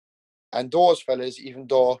squad. And those fellas, even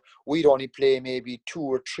though we'd only play maybe 2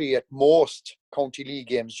 or 3 at most county league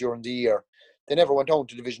games during the year, they never went down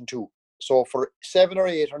to Division 2. So for 7 or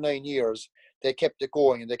 8 or 9 years, they kept it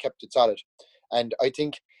going and they kept it solid. And I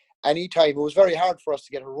think any time, it was very hard for us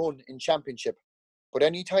to get a run in championship, but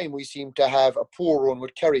any time we seemed to have a poor run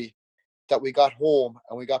with Kerry, that we got home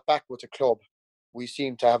and we got back with the club, we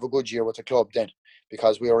seemed to have a good year with the club then,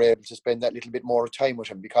 because we were able to spend that little bit more time with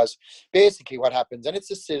him. Because basically what happens, and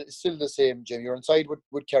it's still the same, Jim, you're inside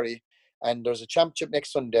with Kerry, and there's a championship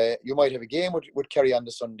next Sunday. You might have a game with Kerry on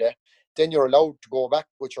the Sunday. Then you're allowed to go back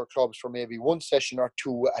with your clubs for maybe 1 session or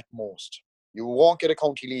 2 at most. You won't get a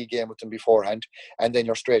county league game with them beforehand, and then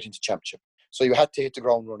you're straight into championship. So you had to hit the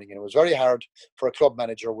ground running, and it was very hard for a club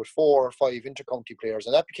manager with 4 or 5 inter-county players,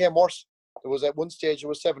 and that became worse. There was at one stage, there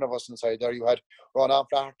was 7 of us inside there. You had Ronan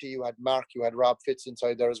Flaherty, you had Mark, you had Rob Fitz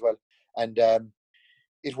inside there as well, and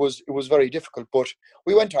it was very difficult. But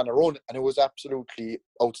we went on a run, and it was absolutely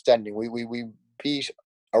outstanding. We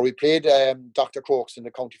played Dr. Crokes in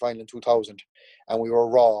the county final in 2000, and we were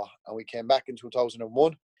raw, and we came back in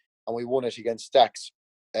 2001, and we won it against Stacks.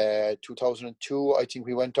 2002, I think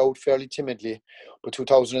we went out fairly timidly, but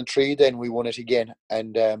 2003, then we won it again.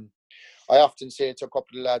 And I often say to a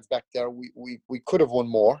couple of lads back there, we could have won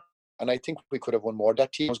more, and I think we could have won more.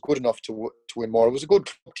 That team was good enough to win more. It was a good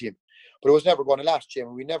club team, but it was never going to last,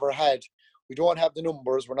 Jim. We don't have the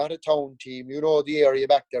numbers. We're not a town team. You know the area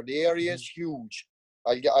back there. The area is huge.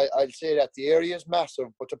 I'll say that the area is massive,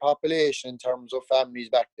 but the population in terms of families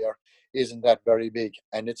back there isn't that very big,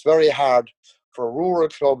 and it's very hard for rural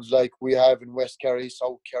clubs like we have in West Kerry,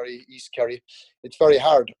 South Kerry, East Kerry. It's very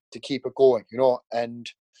hard to keep it going, you know. And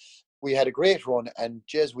we had a great run, and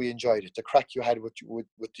Jez, we enjoyed it. The crack you had with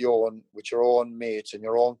your own mates and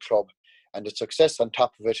your own club, and the success on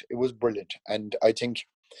top of it, it was brilliant. And I think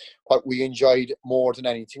what we enjoyed more than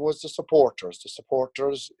anything was the supporters. The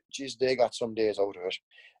supporters, geez, they got some days out of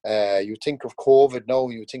it. You think of COVID now,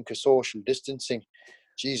 you think of social distancing.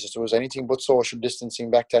 Jesus, there was anything but social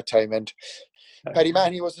distancing back that time. And Paddy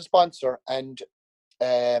Mahoney was the sponsor, and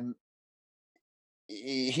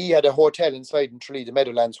he had a hotel inside in Tralee, the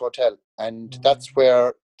Meadowlands Hotel, and that's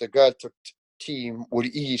where the Gaeltacht team would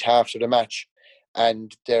eat after the match.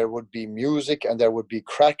 And there would be music, and there would be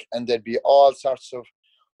crack, and there'd be all sorts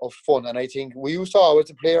of fun. And I think we used to always,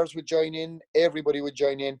 the players would join in, everybody would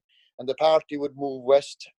join in, and the party would move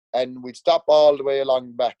west, and we'd stop all the way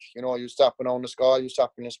along back. You know, you stop in Onascal, you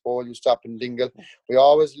stop in Lisbole, you stop in Dingle. We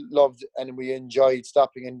always loved and we enjoyed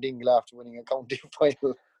stopping in Dingle after winning a county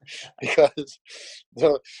final, because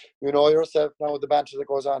you know yourself now, the banter that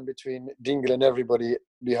goes on between Dingle and everybody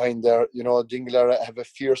behind there. You know, Dingle have a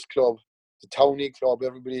fierce club, the Townie club.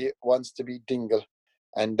 Everybody wants to beat Dingle.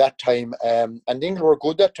 And that time, and Dingle were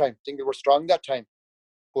good that time. Dingle were strong that time.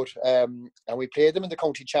 But and we played them in the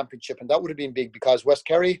county championship, and that would have been big, because West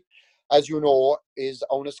Kerry, as you know, is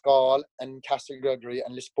Onascal and Castle Gregory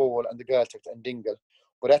and Lisbole and the Gaeltacht and Dingle.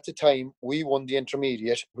 But at the time, we won the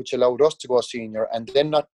intermediate, which allowed us to go senior. And then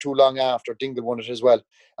not too long after, Dingle won it as well.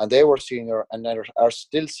 And they were senior and are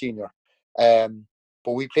still senior.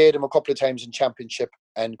 But we played them a couple of times in championship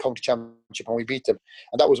and county championship, and we beat them.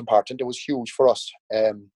 And that was important. It was huge for us,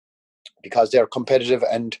 because they're competitive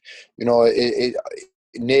and, you know,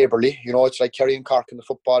 neighbourly. You know, it's like Kerry and Cork in the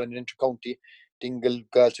football and inter-county. Dingle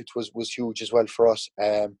Gaeltacht was huge as well for us.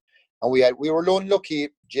 And we were unlucky,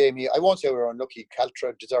 Jamie. I won't say we were unlucky.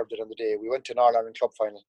 Caltra deserved it on the day. We went to an All-Ireland Club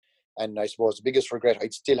final. And I suppose the biggest regret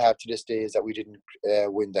I'd still have to this day is that we didn't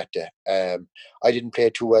win that day. I didn't play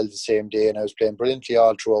too well the same day, and I was playing brilliantly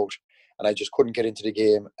all throughout, and I just couldn't get into the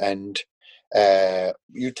game. And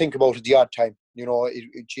you think about it the odd time, you know,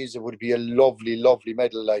 it would be a lovely, lovely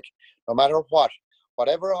medal. Like, no matter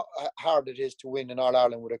whatever hard it is to win in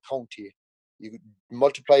All-Ireland with a county, You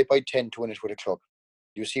multiply it by 10 to win it with a club.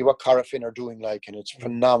 You see what Carafin are doing, like, and it's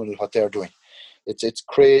phenomenal what they're doing. It's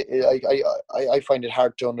crazy. I find it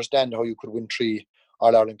hard to understand how you could win 3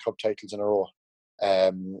 All-Ireland club titles in a row.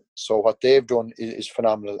 So what they've done is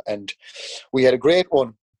phenomenal, and we had a great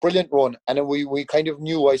run, brilliant run, and then we kind of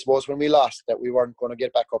knew, I suppose, when we lost that we weren't going to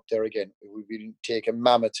get back up there again. We didn't take a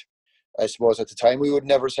mammoth, I suppose, at the time. We would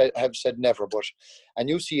never have said never, and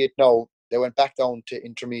you see it now. They went back down to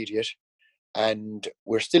intermediate, and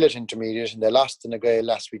we're still at intermediate, and they lost in a Gael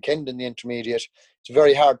last weekend in the intermediate. It's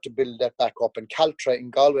very hard to build that back up, and Caltra in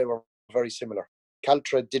Galway were very similar.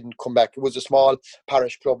 Caltra didn't come back. It was a small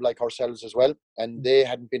parish club like ourselves as well, and they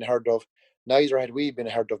hadn't been heard of. Neither had we been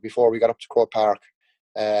heard of before we got up to Croke Park.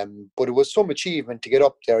 But it was some achievement to get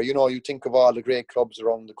up there. You know, you think of all the great clubs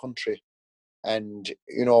around the country, and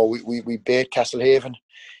you know, we beat Castlehaven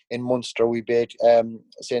in Munster, we beat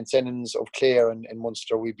St. Senans of Clare in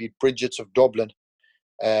Munster, we beat Bridget's of Dublin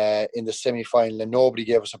in the semi-final, and nobody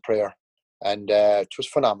gave us a prayer. And it was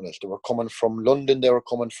phenomenal. They were coming from London, they were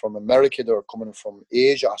coming from America, they were coming from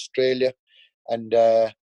Asia, Australia, and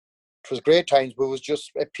it was great times. But it was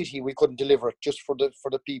just a pity we couldn't deliver it, just for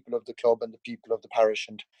the people of the club and the people of the parish.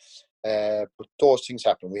 And but those things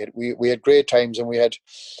happen. We had great times, and we had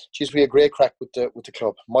great crack with the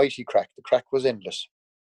club. Mighty crack. The crack was endless.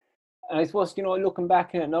 And I suppose, you know, looking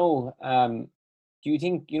back at it now, do you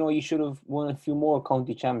think, you know, you should have won a few more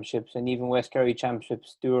county championships and even West Kerry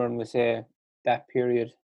championships during, we say, that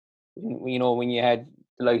period? You know, when you had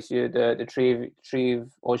the likes of the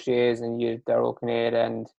Treve O'Shea's, and you had Darrow Kinnaid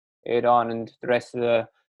and Aidan and the rest of the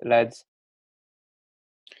lads.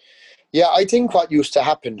 Yeah, I think what used to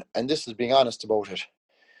happen, and this is being honest about it,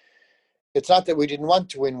 it's not that we didn't want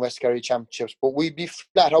to win West Kerry championships, but we'd be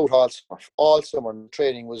flat out all summer.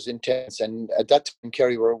 Training was intense, and at that time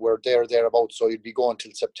Kerry were thereabouts, so you'd be going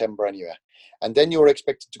till September anyway. And then you were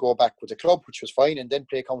expected to go back with the club, which was fine, and then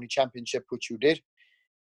play county championship, which you did.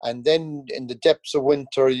 And then in the depths of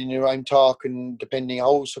winter, you know, I'm talking, depending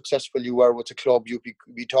how successful you were with the club, you'd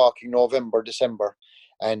be talking November, December,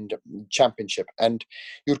 and championship. And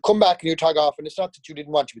you'd come back and you'd tag off, and it's not that you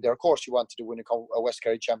didn't want to be there. Of course you wanted to win a West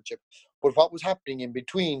Kerry championship. But what was happening in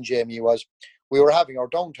between, Jamie, was we were having our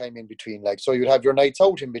downtime in between. Like, so you'd have your nights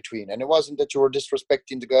out in between. And it wasn't that you were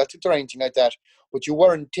disrespecting the Gaeltacht or anything like that, but you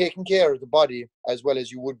weren't taking care of the body as well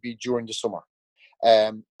as you would be during the summer.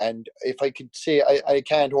 And if I could say, I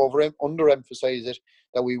can't underemphasize it,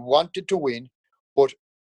 that we wanted to win, but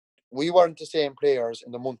we weren't the same players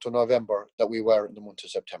in the month of November that we were in the month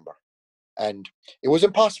of September. And it was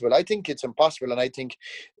impossible. I think it's impossible. And I think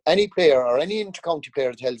any player or any inter-county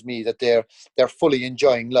player tells me that they're fully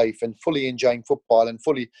enjoying life and fully enjoying football and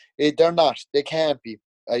they're not. They can't be.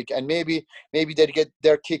 Like, and maybe they get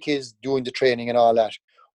their kick is doing the training and all that.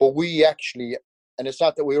 But we actually, and it's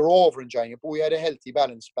not that we were over enjoying it, but we had a healthy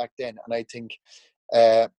balance back then. And I think,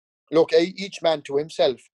 look, each man to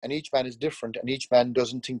himself, and each man is different, and each man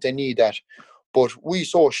doesn't think they need that. But we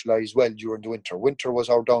socialised well during the winter. Winter was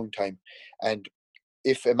our downtime. And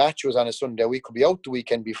if a match was on a Sunday, we could be out the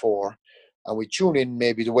weekend before, and we tune in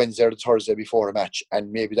maybe the Wednesday or the Thursday before a match. And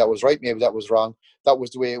maybe that was right, maybe that was wrong. That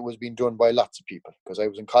was the way it was being done by lots of people, because I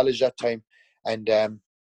was in college that time. And,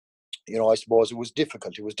 you know, I suppose it was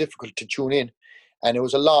difficult. It was difficult to tune in. And it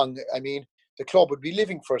was the club would be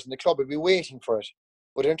living for it, and the club would be waiting for it.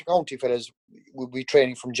 But inter-county fellas would be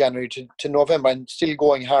training from January to November, and still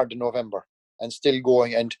going hard in November. And still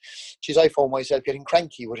going, and geez, I found myself getting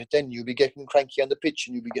cranky with it. Then you'd be getting cranky on the pitch,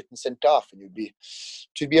 and you'd be getting sent off, and it'd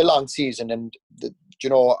be a long season. And you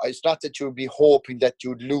know, it's not that you'd be hoping that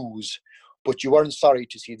you'd lose, but you weren't sorry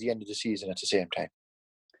to see the end of the season at the same time.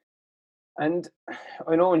 And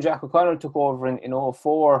I know when Jack O'Connell took over in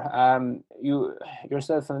 2004, you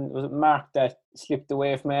yourself and was it Mark that slipped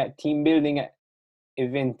away from a team building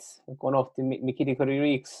event going up to McKitty Curry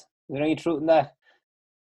Reeks. Is there any truth in that?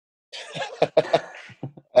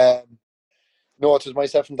 No, it was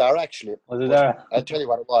myself and Dara actually. Was it Dara? I'll tell you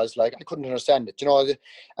what it was like. I couldn't understand it, you know.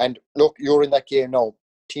 And look, you're in that game now,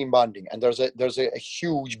 team bonding, and there's a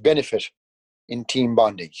huge benefit in team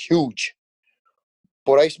bonding, huge.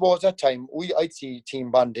 But I suppose that time I'd see team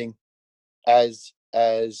bonding as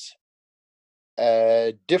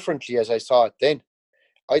differently as I saw it then.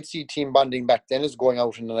 I'd see team bonding back then as going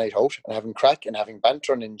out on the night out and having crack and having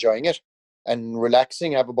banter and enjoying it and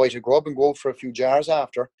relaxing, have a bite of grub and go out for a few jars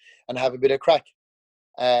after and have a bit of crack.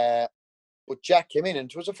 But Jack came in, and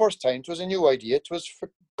it was the first time. It was a new idea. It was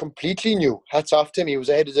completely new. Hats off to him. He was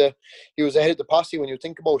ahead of the posse when you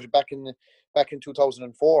think about it back in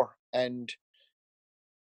 2004. And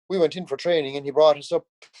we went in for training, and he brought us up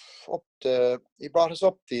the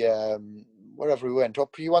wherever we went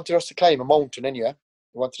up, he wanted us to climb a mountain anyway.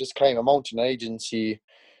 He wanted us to climb a mountain. I didn't see,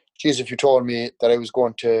 geez, if you told me that I was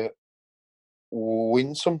going to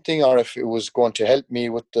win something, or if it was going to help me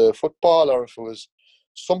with the football, or if it was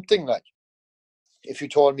something like, if you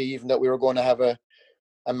told me even that we were going to have a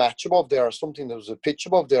match above there or something, there was a pitch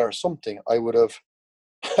above there or something, I would have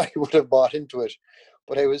I would have bought into it.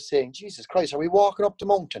 But I was saying, Jesus Christ, are we walking up the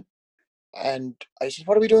mountain? And I said,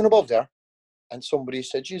 what are we doing above there? And somebody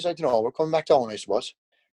said, geez, I don't know, we're coming back down, I suppose.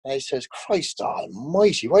 And I says, Christ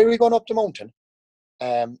almighty, why are we going up the mountain?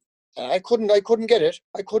 And I couldn't get it.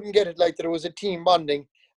 I couldn't get it, like that it was a team bonding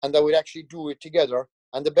and that we'd actually do it together,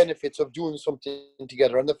 and the benefits of doing something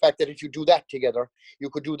together, and the fact that if you do that together, you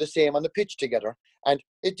could do the same on the pitch together. And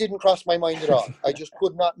it didn't cross my mind at all. I just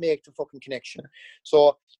could not make the fucking connection.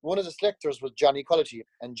 So one of the selectors was Johnny Quality,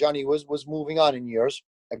 and Johnny was moving on in years,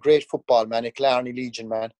 a great football man, a Killarney Legion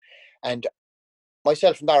man. And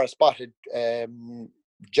myself and Dara spotted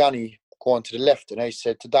Johnny going to the left, and I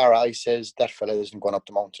said to Dara, I says, that fella isn't going up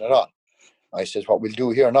the mountain at all. I says, what we'll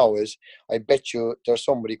do here now is, I bet you there's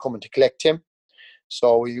somebody coming to collect him.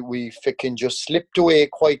 So we fucking just slipped away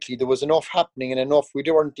quietly. There was enough happening and enough we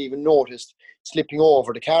weren't even noticed, slipping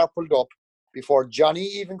over. The car pulled up before Johnny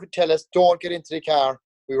even could tell us, don't get into the car.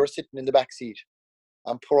 We were sitting in the back seat.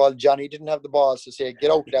 And poor old Johnny didn't have the balls to say,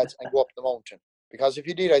 get out, lads, and go up the mountain. Because if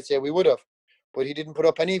he did, I'd say we would have. But he didn't put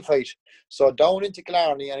up any fight. So down into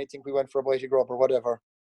Killarney, and I think we went for a bite of grub or whatever.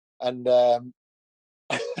 And I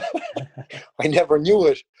never knew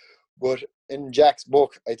it. But in Jack's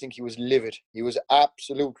book, I think he was livid. He was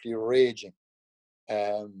absolutely raging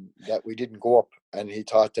that we didn't go up. And he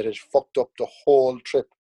thought that it fucked up the whole trip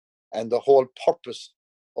and the whole purpose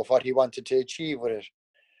of what he wanted to achieve with it.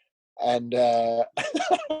 And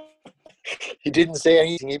he didn't say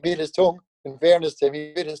anything. He bit his tongue. In fairness to him,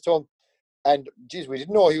 he bit his tongue. And geez, we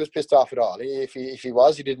didn't know he was pissed off at all. If he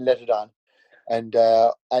was, he didn't let it on.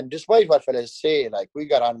 And despite what fellas say, like, we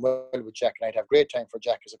got on well with Jack, and I'd have great time for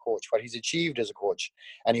Jack as a coach, what he's achieved as a coach.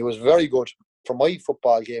 And he was very good for my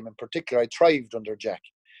football game in particular. I thrived under Jack.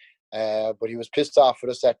 But he was pissed off with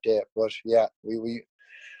us that day. But yeah, we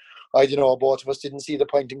I don't know, both of us didn't see the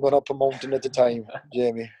point in going up a mountain at the time,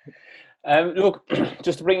 Jamie. Look,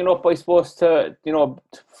 just to bring it up, I suppose, to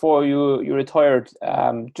before you retired,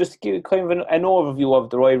 just to give kind of an overview of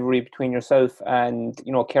the rivalry between yourself and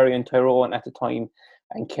Kerry and Tyrone at the time,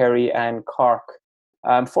 and Kerry and Cork.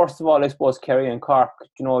 First of all, I suppose Kerry and Cork.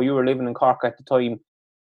 You were living in Cork at the time.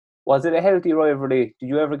 Was it a healthy rivalry? Did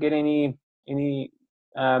you ever get any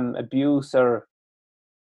abuse or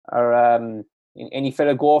any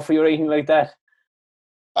fella go for you or anything like that?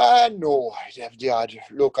 No,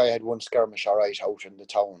 look, I had one skirmish all right out in the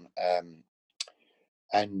town,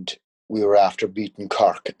 and we were after beating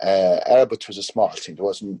Cork. But it was a small thing. There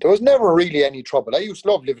was never really any trouble. I used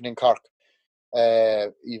to love living in Cork,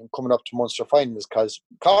 even coming up to Munster finals, because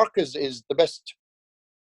Cork is the best.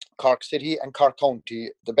 Cork City and Cork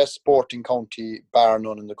County, the best sporting county, bar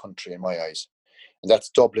none, in the country, in my eyes, and that's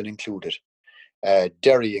Dublin included,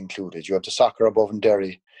 Derry included. You have the soccer above in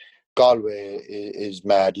Derry. Galway is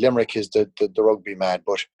mad. Limerick is the rugby mad.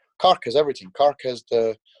 But Cork has everything. Cork has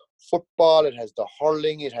the football, it has the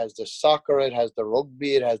hurling, it has the soccer, it has the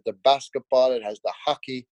rugby, it has the basketball, it has the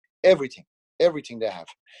hockey, everything they have.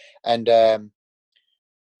 And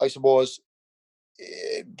I suppose,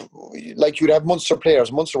 like, you'd have Munster players.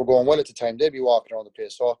 Munster were going well at the time. They'd be walking around the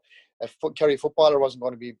place. So a Kerry footballer wasn't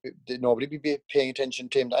going to be, nobody be paying attention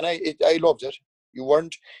to him. And I loved it. You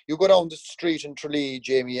go down the street in Tralee,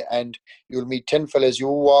 Jamie, and you'll meet 10 fellas. You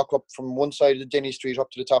walk up from one side of the Denny Street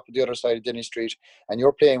up to the top of the other side of Denny Street, and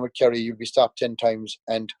you're playing with Kerry. You'll be stopped 10 times.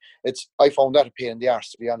 And I found that a pain in the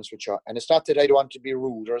arse, to be honest with you. And it's not that I don't want to be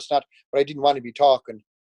rude, or it's not, but I didn't want to be talking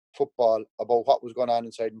football about what was going on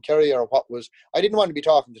inside in Kerry, or I didn't want to be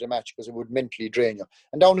talking to the match because it would mentally drain you.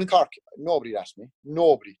 And down in Cork, nobody asked me.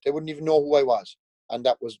 Nobody. They wouldn't even know who I was. And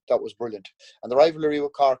that was brilliant. And the rivalry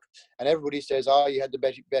with Cork, and everybody says, you had the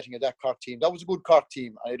betting of that Cork team. That was a good Cork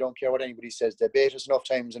team. I don't care what anybody says. They beat us enough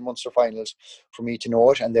times in Munster finals for me to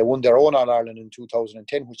know it. And they won their own All-Ireland in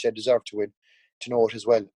 2010, which they deserved to win, to know it as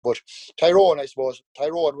well. But Tyrone, I suppose,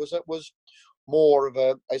 was more of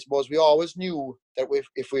a, I suppose we always knew that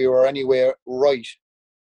if we were anywhere right,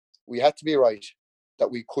 we had to be right, that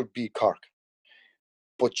we could beat Cork.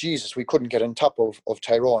 But Jesus, we couldn't get on top of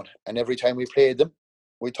Tyrone. And every time we played them,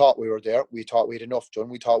 we thought we were there. We thought we had enough done.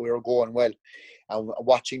 We thought we were going well. And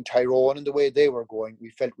watching Tyrone and the way they were going,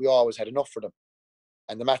 we felt we always had enough for them.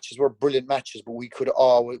 And the matches were brilliant matches, but we could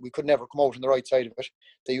never come out on the right side of it.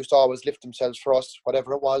 They used to always lift themselves for us,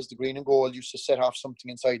 whatever it was. The green and gold used to set off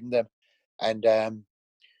something inside in them. And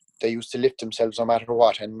they used to lift themselves no matter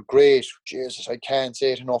what. And great, Jesus, I can't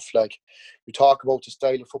say it enough. Like, you talk about the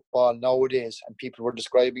style of football nowadays, and people were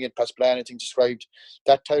describing it. Pascal, I think, described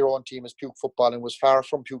that Tyrone team as puke football, and was far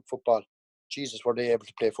from puke football. Jesus, were they able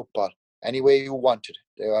to play football any way you wanted.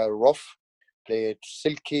 They were rough, play it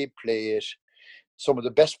silky, play it. Some of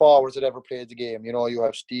the best forwards that ever played the game. You know, you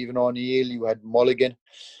have Stephen O'Neill, you had Mulligan,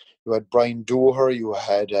 you had Brian Dooher, you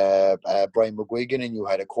had Brian McGuigan, and you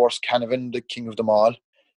had, of course, Canavan, the king of them all.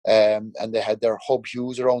 And they had their Hub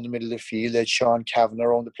Hughes around the middle of the field. They had Sean Kavanagh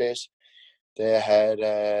around the place. They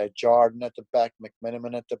had Jordan at the back,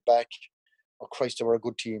 McMenamin at the back. Oh, Christ, they were a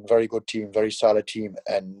good team, very good team, very solid team,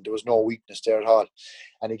 and there was no weakness there at all.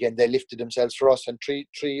 And again, they lifted themselves for us. And three,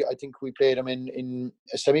 I think we played them in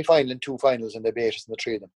a semi-final and 2 finals, and they beat us in the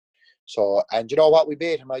 3 of them. So, and you know what, we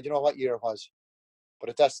beat them. I don't know what year it was,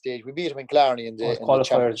 but at that stage, we beat them in Clarny in the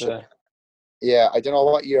championship. Yeah, I don't know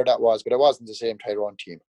what year that was, but it wasn't the same Tyrone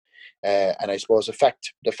team. And I suppose the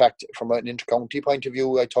fact from an intercounty point of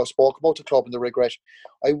view, I spoke about the club and the regret.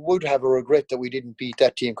 I would have a regret that we didn't beat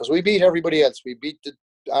that team, because we beat everybody else. We beat the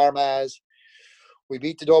Armaghs, we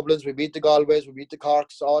beat the Dublins, we beat the Galways, we beat the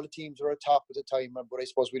Corks. All the teams were at top at the time, but I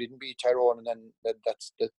suppose we didn't beat Tyrone, and then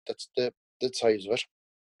that's the size of it.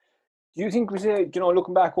 Do you think, we say,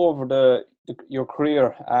 looking back over your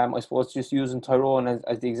career, I suppose just using Tyrone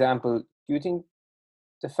as the example, do you think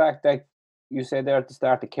the fact that you said there at the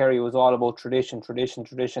start that Kerry was all about tradition, do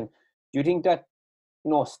you think that,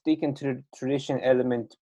 sticking to the tradition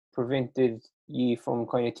element prevented you from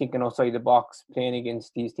kind of thinking outside the box, playing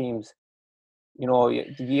against these teams?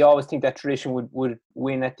 Did you always think that tradition would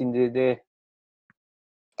win at the end of the day?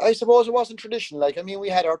 I suppose it wasn't tradition. Like, I mean, we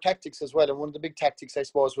had our tactics as well, and one of the big tactics, I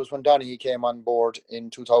suppose, was when Donaghy came on board in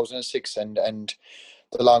 2006, and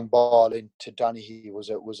the long ball into Donaghy was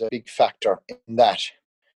a big factor in that.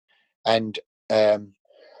 And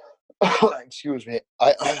excuse me,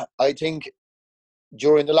 I think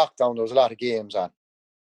during the lockdown there was a lot of games on,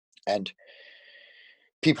 and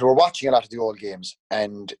people were watching a lot of the old games,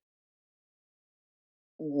 and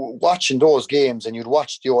watching those games, and you'd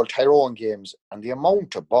watch the old Tyrone games, and the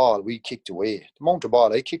amount of ball we kicked away, the amount of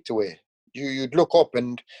ball I kicked away, you'd look up,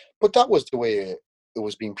 but that was the way it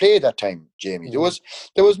was being played that time, Jamie. Mm-hmm.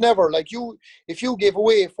 There was never, like, if you gave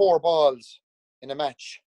away 4 balls in a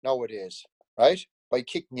match nowadays, right, by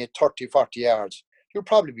kicking it 30, 40 yards, you'll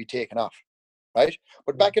probably be taken off, right?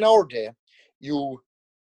 But back in our day, you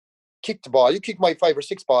kicked the ball, you kicked my 5 or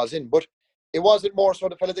 6 balls in, but it wasn't more so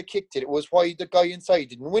the fella that kicked it. It was why the guy inside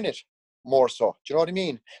didn't win it, more so. Do you know what I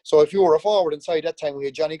mean? So if you were a forward inside that time, we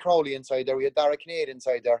had Johnny Crowley inside there, we had Dara Kinnaid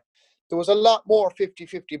inside there. There was a lot more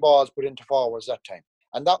 50-50 balls put into forwards that time.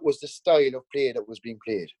 And that was the style of play that was being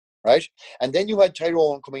played, right? And then you had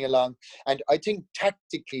Tyrone coming along. And I think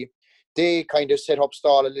tactically, they kind of set up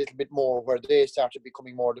stall a little bit more, where they started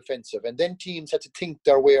becoming more defensive. And then teams had to think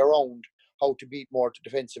their way around how to beat more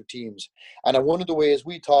defensive teams. And one of the ways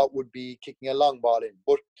we thought would be kicking a long ball in.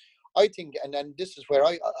 But I think, and this is where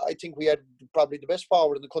I think we had probably the best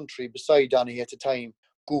forward in the country beside Donaghy at the time,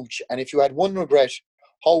 Gooch. And if you had one regret,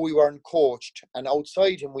 how we weren't coached. And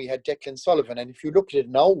outside him, we had Declan Sullivan. And if you look at it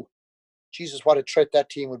now, Jesus, what a threat that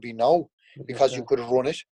team would be now. Because you could run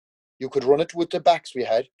it. You could run it with the backs we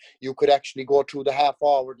had. You could actually go through the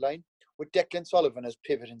half-forward line with Declan Sullivan as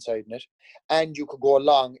pivot inside in it. And you could go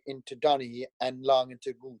long into Donaghy and long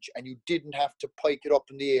into Gooch. And you didn't have to pike it up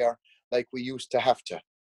in the air like we used to have to.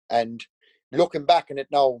 And looking back on it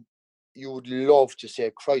now, you would love to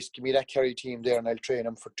say, Christ, give me that Kerry team there and I'll train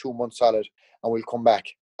them for 2 months solid and we'll come back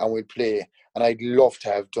and we'll play. And I'd love to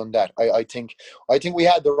have done that. I think we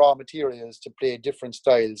had the raw materials to play different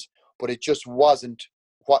styles, but it just wasn't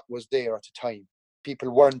what was there at the time.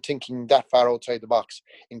 People weren't thinking that far outside the box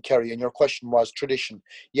in Kerry. And your question was tradition.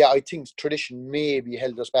 Yeah, I think tradition maybe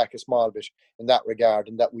held us back a small bit in that regard,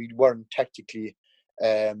 and that we weren't tactically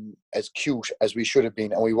as cute as we should have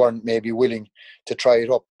been, and we weren't maybe willing to try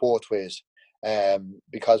it up both ways,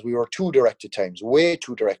 because we were too direct at times, way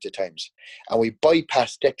too direct at times, and we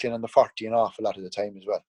bypassed Declan on the 40 an awful lot of the time as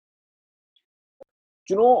well.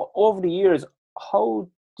 Do you know, over the years, how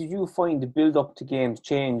did you find the build-up to games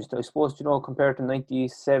changed? I suppose, compared to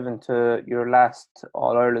 97 to your last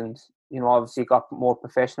All-Ireland, obviously got more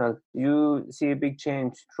professional. Do you see a big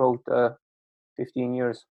change throughout the 15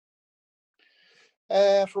 years?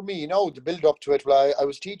 For me, no, the build up to it. Well, I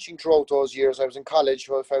was teaching throughout those years. I was in college.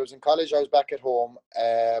 Well, if I was in college, I was back at home.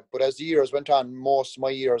 But as the years went on, most of my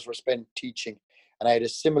years were spent teaching. And I had a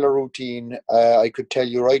similar routine. I could tell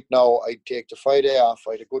you right now, I'd take the Friday off.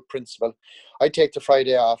 I had a good principal. I'd take the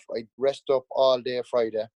Friday off. I'd rest up all day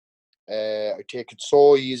Friday. I'd take it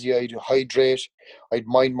so easy. I'd hydrate. I'd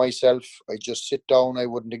mind myself. I'd just sit down. I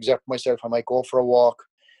wouldn't exert myself. I might go for a walk.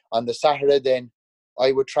 On the Saturday then,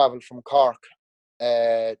 I would travel from Cork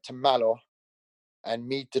to Mallow and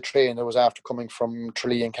meet the train that was after coming from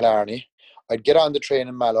Tralee and Killarney. I'd get on the train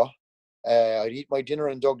in Mallow. I'd eat my dinner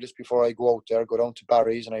in Douglas before I go out there, go down to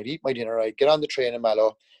Barry's, and I'd eat my dinner. I'd get on the train in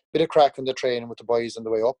Mallow, bit of crack on the train with the boys on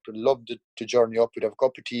the way up. I'd love to journey up. We'd have a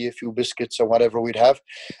cup of tea, a few biscuits or whatever we'd have,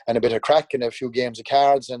 and a bit of crack and a few games of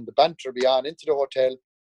cards, and the banter would be on into the hotel.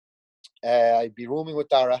 I'd be rooming with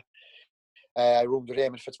Dara. I roomed with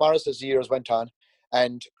Eamon Fitzmaurice as the years went on,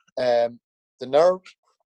 and the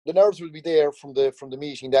nerves will be there from the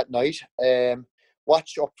meeting that night.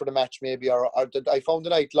 Watch up for the match maybe, or I found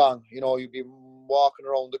the night long. You know, you'd be walking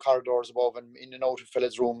around the corridors above and in and out of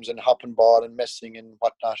fellas' rooms and hopping ball and messing and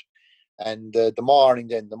whatnot. And the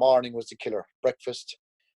morning was the killer. Breakfast,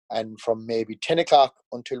 and from maybe 10 o'clock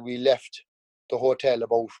until we left the hotel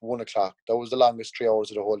about 1 o'clock. That was the longest 3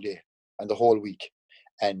 hours of the whole day and the whole week.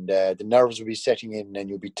 And the nerves would be setting in, and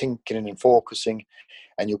you'd be thinking and focusing,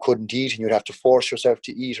 and you couldn't eat, and you'd have to force yourself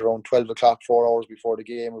to eat around 12 o'clock, 4 hours before the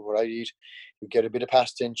game, or what I'd eat. You get a bit of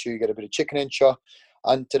pasta into you, get a bit of chicken into you,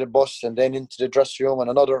 onto the bus, and then into the dressing room,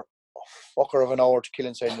 and another fucker of an hour to kill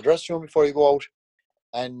inside the dressing room before you go out.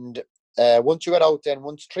 And once you got out, then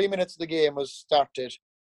once 3 minutes of the game was started,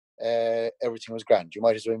 everything was grand. You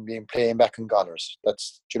might as well be playing back in Gollers.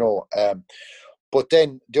 That's, you know. But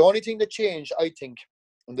then the only thing that changed, I think,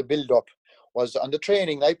 in the build-up was on the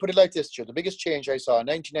training. I put it like this, Joe. The biggest change I saw in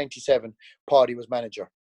 1997, Paddy was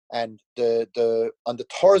manager. And the on the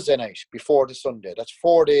Thursday night before the Sunday, that's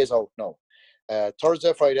 4 days out now.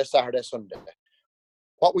 Thursday, Friday, Saturday, Sunday.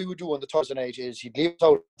 What we would do on the Thursday night is he'd leave us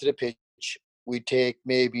out to the pitch. We'd take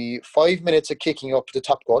maybe 5 minutes of kicking up the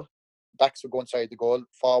top goal. Backs would go inside the goal,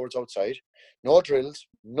 forwards outside. No drills,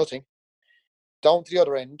 nothing. Down to the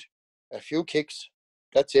other end, a few kicks.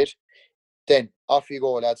 That's it. Then off you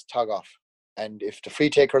go, lads, tag off. And if the free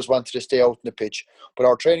takers wanted to stay out in the pitch, but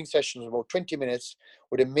our training session was about 20 minutes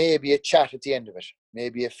with maybe a chat at the end of it.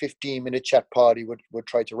 Maybe a 15-minute chat. Party would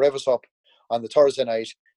try to rev us up on the Thursday night,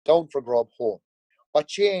 down for grub, home. What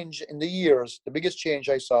changed in the years, the biggest change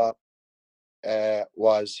I saw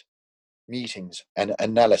was meetings and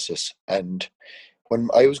analysis. And when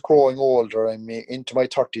I was growing older, I'm into my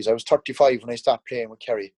 30s, I was 35 when I stopped playing with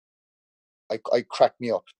Kerry. I cracked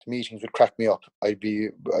me up. The meetings would crack me up. I'd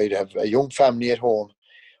have a young family at home.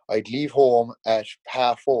 I'd leave home at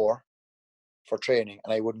 4:30 for training,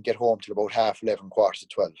 and I wouldn't get home till about 11:30,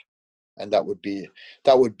 11:45. And that would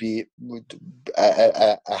be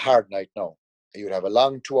a hard night now. You'd have a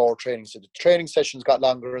long 2-hour training. So the training sessions got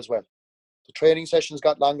longer as well. The training sessions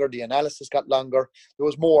got longer. The analysis got longer. There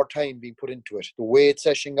was more time being put into it. The weight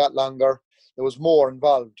session got longer. There was more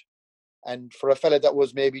involved. And for a fella that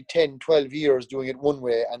was maybe 10, 12 years doing it one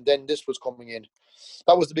way, and then this was coming in,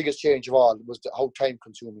 that was the biggest change of all, was how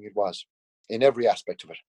time-consuming it was in every aspect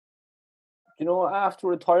of it. You know, after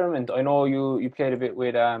retirement, I know you played a bit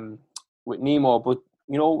with Nemo, but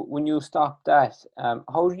you know, when you stopped that,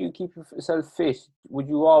 how do you keep yourself fit? Would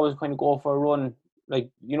you always kind of go for a run?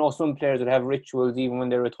 Like, you know, some players that have rituals even when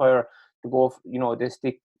they retire to go, you know, they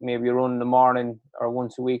stick maybe a run in the morning or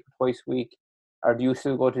once a week, twice a week. Or do you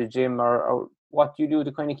still go to the gym, or what do you do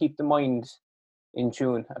to kind of keep the mind in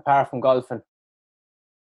tune, apart from golfing?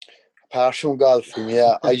 Apart from golfing,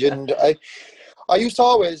 yeah. I used to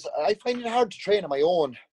always, I find it hard to train on my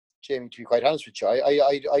own, Jamie, to be quite honest with you.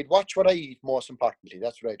 I'd watch what I eat, most importantly.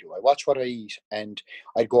 That's what I do. I watch what I eat, and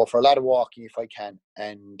I'd go for a lot of walking if I can,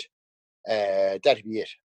 and that'd be it.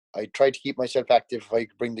 I try to keep myself active. If I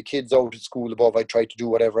bring the kids out at school above, I try to do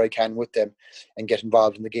whatever I can with them and get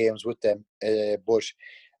involved in the games with them. But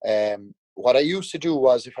what I used to do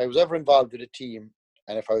was, if I was ever involved with a team,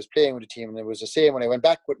 and if I was playing with a team, and it was the same when I went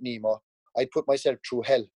back with Nemo, I'd put myself through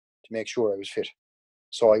hell to make sure I was fit.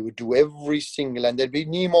 So I would do every single, and there'd be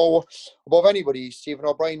Nemo above anybody. Stephen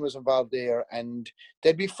O'Brien was involved there, and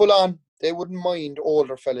they'd be full on. They wouldn't mind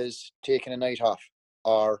older fellas taking a night off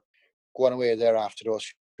or going away there after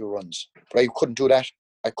those few runs. But I couldn't do that.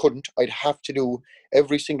 I couldn't. I'd have to do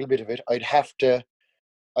every single bit of it. I'd have to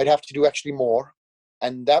do actually more.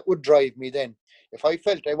 And that would drive me then. If I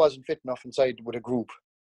felt I wasn't fit enough inside with a group,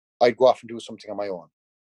 I'd go off and do something on my own.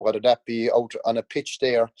 Whether that be out on a pitch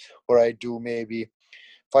there where I'd do maybe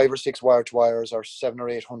 5 or 6 wire-to-wires or 700 or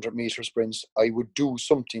 800 meter sprints, I would do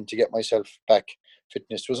something to get myself back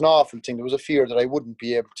fitness. It was an awful thing. There was a fear that I wouldn't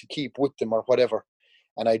be able to keep with them or whatever,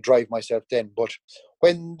 and I drive myself then. But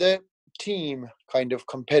when the team kind of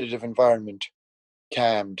competitive environment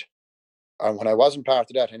calmed, and when I wasn't part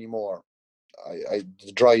of that anymore,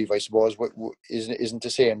 the drive, I suppose, isn't the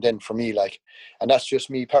same then for me. Like, and that's just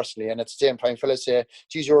me personally. And at the same time, fellas say,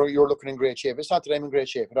 "Geez, you're looking in great shape." It's not that I'm in great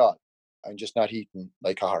shape at all. I'm just not eating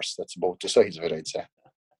like a horse. That's about the size of it, I'd say.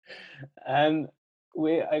 Um,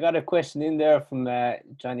 I got a question in there from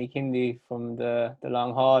Johnny Kindy from the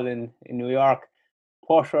Long Haul in New York.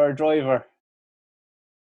 Putter or driver?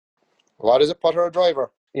 What is it, putter or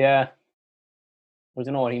driver? Yeah. I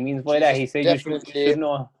don't know what he means by that. Jesus, He said you definitely, should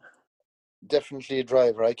know. definitely a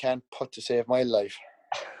driver. I can't putt to save my life.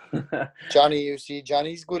 Johnny, you see,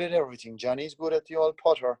 Johnny's good at everything. Johnny's good at the old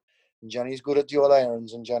putter, and Johnny's good at the old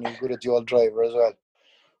irons, and Johnny's good at the old driver as well.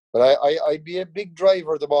 But I'd be a big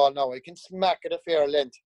driver of the ball now. I can smack at a fair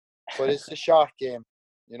length, but it's a short game.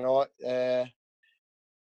 You know,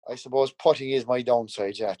 I suppose putting is my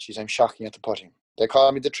downside. Yeah, geez, I'm shocking at the putting. They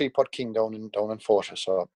call me the 3-putt king down in Fortis,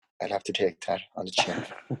 so I'll have to take that on the chin.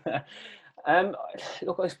 um,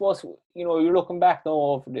 Look, I suppose you're looking back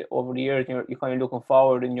now over the years. You're kind of looking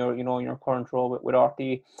forward in your in your current role with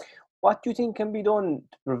RTE. What do you think can be done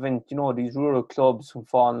to prevent these rural clubs from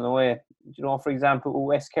falling away? For example, with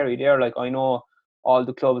West Kerry, there, like I know all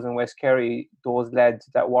the clubs in West Kerry, those lads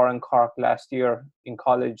that were in Cork last year in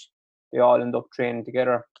college, they all end up training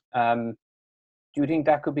together. Do you think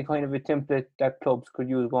that could be kind of a template that clubs could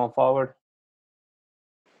use going forward?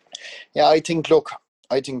 Yeah, I think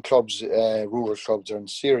clubs, rural clubs, are in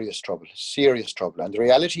serious trouble. And the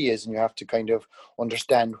reality is, and you have to kind of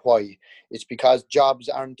understand why, it's because jobs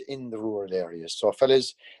aren't in the rural areas. So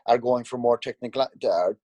fellas are going for more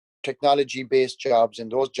technology-based jobs,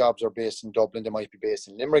 and those jobs are based in Dublin. They might be based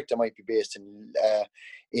in Limerick. They might be based in.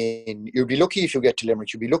 You'll be lucky if you get to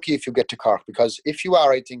Limerick. You'll be lucky if you get to Cork, because if you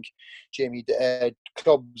are, I think, Jamie,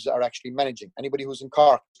 clubs are actually managing. Anybody who's in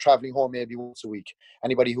Cork travelling home maybe once a week.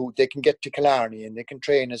 Anybody who they can get to Killarney and they can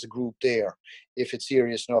train as a group there. If it's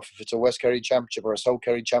serious enough, if it's a West Kerry Championship or a South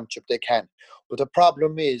Kerry Championship, they can. But the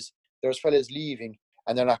problem is there's fellas leaving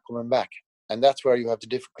and they're not coming back. And that's where you have the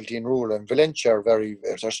difficulty in rural. And Valencia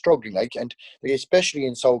are struggling, and especially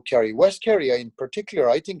in South Kerry. West Kerry in particular,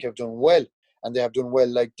 I think, have done well. And they have done well.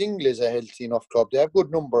 Like Dingle is a healthy enough club. They have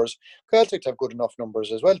good numbers. Celtic have good enough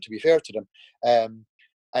numbers as well, to be fair to them.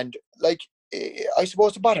 And I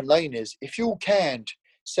suppose the bottom line is, if you can't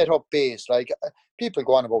set up base, people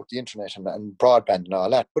go on about the internet and broadband and all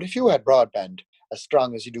that, but if you had broadband as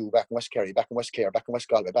strong as you do back in West Kerry, back in West Clare, back in West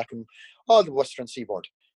Galway, back in all the Western Seaboard,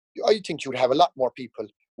 I think you'd have a lot more people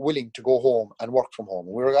willing to go home and work from home.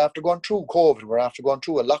 We're after going through COVID, we're after going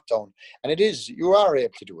through a lockdown, and you are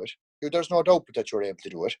able to do it. There's no doubt that you're able to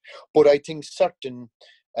do it. But I think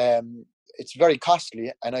it's very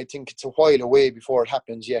costly, and I think it's a while away before it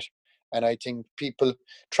happens yet. And I think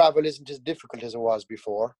travel isn't as difficult as it was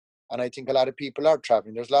before. And I think a lot of people are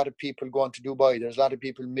traveling. There's a lot of people going to Dubai. There's a lot of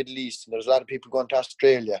people in the Middle East. And there's a lot of people going to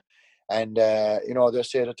Australia. And, they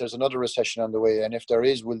say that there's another recession on the way. And if there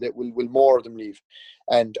is, will more of them leave?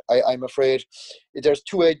 And I'm afraid there's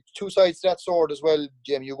two sides to that sword as well,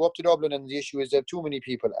 Jamie. You go up to Dublin and the issue is they have too many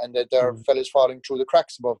people and that there are fellas falling through the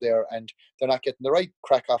cracks above there and they're not getting the right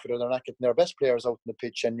crack off it, or they're not getting their best players out in the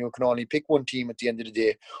pitch, and you can only pick one team at the end of the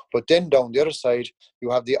day. But then down the other side,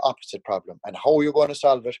 you have the opposite problem. And how are you going to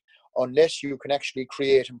solve it? Unless you can actually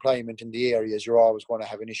create employment in the areas, you're always going to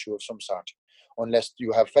have an issue of some sort. Unless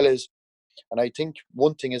you have fellas. And I think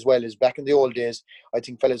one thing as well is, back in the old days, I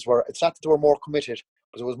think fellas it's not that they were more committed,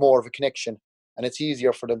 but it was more of a connection. And it's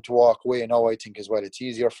easier for them to walk away now, I think, as well. It's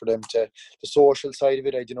easier for them the social side of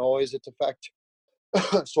it, I don't know, is it the fact,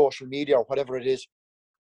 social media or whatever it is.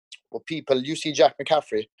 But people, you see Jack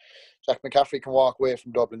McCaffrey can walk away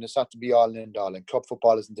from Dublin. It's not the be all and end all, and club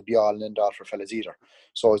football isn't the be all and end all for fellas either.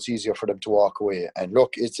 So it's easier for them to walk away. And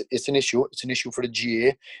look, it's an issue. It's an issue for the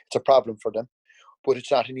GA. It's a problem for them. But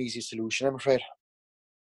it's not an easy solution, I'm afraid.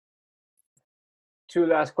 Two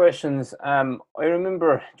last questions. I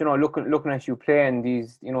remember, looking at you playing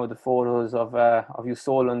these, the photos of you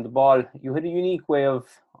soloing the ball. You had a unique way of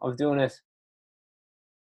doing it.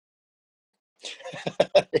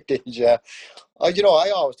 It did, yeah. I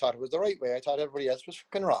always thought it was the right way. I thought everybody else was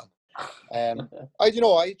fucking wrong.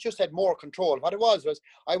 I just had more control. What it was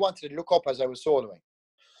I wanted to look up as I was soloing.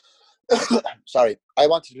 Sorry, I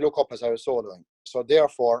wanted to look up as I was soloing. So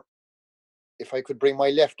therefore, if I could bring my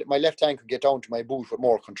left hand could get down to my boot with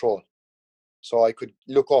more control. So I could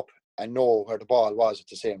look up and know where the ball was at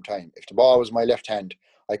the same time. If the ball was my left hand,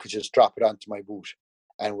 I could just drop it onto my boot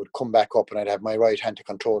and would come back up, and I'd have my right hand to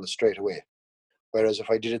control it straight away. Whereas if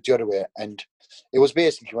I did it the other way, and it was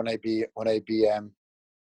basically when I'd be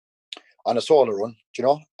on a solo run,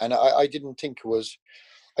 and I didn't think it was,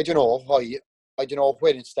 I don't know why. I don't know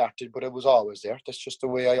when it started, but it was always there. That's just the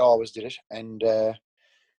way I always did it, and it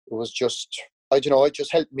was just, I don't know, it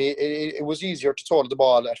just helped me. It was easier to throw the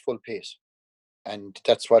ball at full pace, and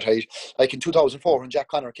that's what I like in 2004 when Jack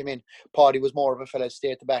Connor came in. Paddy was more of a fella,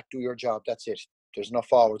 stay at the back, do your job. That's it. There's no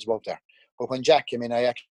forwards above there. But when Jack came in, I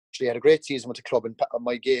actually had a great season with the club, and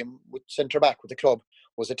my game with centre back with the club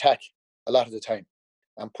was attack a lot of the time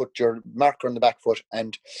and put your marker on the back foot.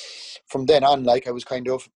 And from then on, like, I was kind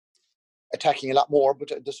of attacking a lot more.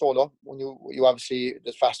 But the solo, when you obviously,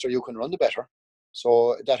 the faster you can run, the better.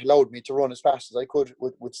 So that allowed me to run as fast as I could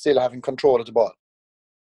with still having control of the ball.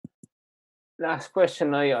 Last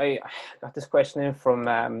question. I got this question in from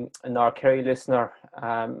a North Kerry listener.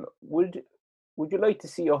 Would you like to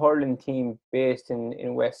see a hurling team based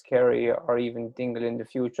in West Kerry or even Dingle in the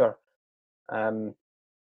future?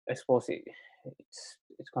 I suppose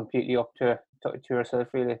it's completely up to yourself,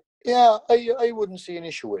 really. Yeah, I wouldn't see an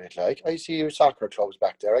issue with it. Like, I see soccer clubs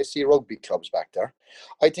back there. I see rugby clubs back there.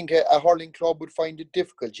 I think a hurling club would find it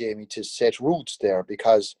difficult, Jamie, to set roots there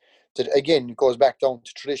because, again, it goes back down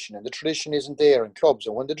to tradition. And the tradition isn't there in clubs.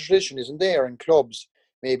 And when the tradition isn't there in clubs,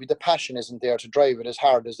 maybe the passion isn't there to drive it as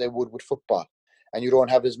hard as they would with football. And you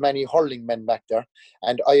don't have as many hurling men back there.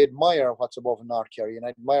 And I admire what's above in North Kerry, and I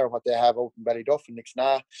admire what they have out in Ballyduff and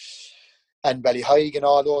Nixna and Ballyhaig and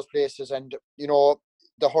all those places. And,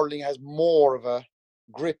 the hurling has more of a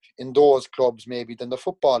grip in those clubs maybe than the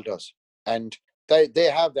football does. And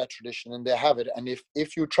they have that tradition and they have it. And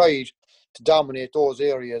if you tried to dominate those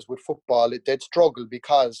areas with football, they'd struggle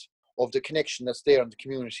because of the connection that's there in the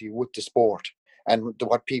community with the sport and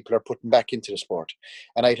what people are putting back into the sport.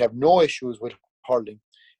 And I'd have no issues with hurling.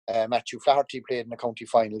 Matthew Flaherty played in the county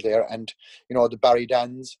final there, and the Barry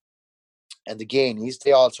Dans and the Gainies,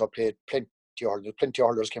 they also played plenty of hurlers. Plenty of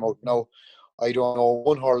hurlers came out. Now, I don't know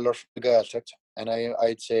one hurler from the Gaeltacht, and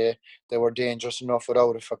I'd say they were dangerous enough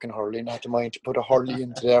without a fucking hurley, not to mind to put a hurley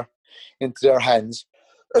into their hands.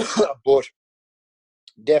 But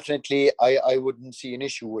definitely, I wouldn't see an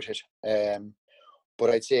issue with it. But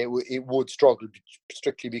I'd say it would struggle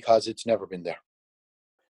strictly because it's never been there.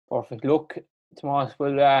 Perfect. Look, Tomas,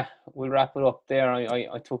 we'll wrap it up there.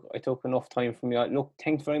 I took enough time from you. Look,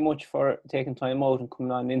 thanks very much for taking time out and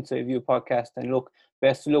coming on Inside View podcast. And look,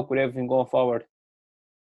 best of luck with everything going forward.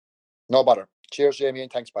 No bother. Cheers, Jamie,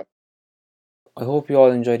 and thanks, bye. I hope you all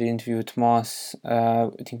enjoyed the interview with Tomas. I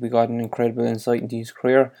think we got an incredible insight into his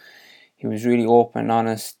career. He was really open and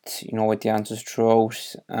honest, with the answers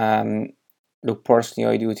throughout. Look, personally,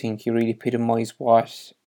 I do think he really epitomised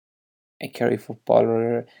what a Kerry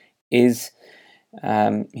footballer is.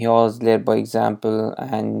 He always led by example,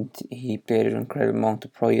 and he played an incredible amount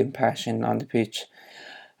of pride and passion on the pitch.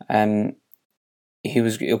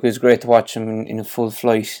 It was great to watch him in a full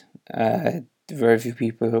flight. Very few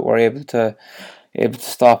people were able to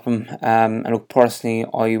stop him. And look, personally,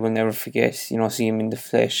 I will never forget, see him in the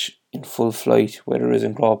flesh in full flight, whether it was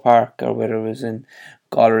in Croke Park or whether it was in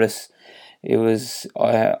Gallerus. It was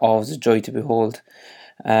always a joy to behold.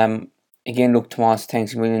 Again, look, Tomas,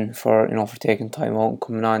 thanks a million for taking time out and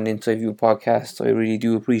coming on the Inside View podcast. I really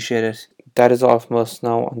do appreciate it. That is all from us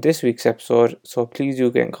now on this week's episode. So please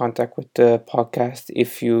do get in contact with the podcast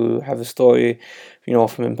if you have a story, from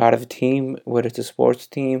being part of a team, whether it's a sports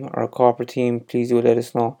team or a corporate team. Please do let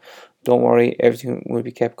us know. Don't worry, everything will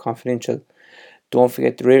be kept confidential. Don't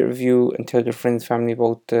forget to rate, review, and tell your friends, family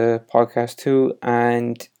about the podcast too.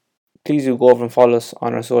 And please do go over and follow us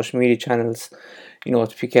on our social media channels,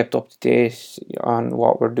 to be kept up to date on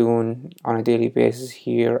what we're doing on a daily basis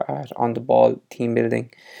here at On The Ball Team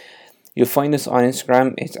Building. You'll find us on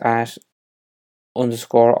Instagram, it's at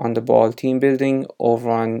 _On The Ball Team Building. Over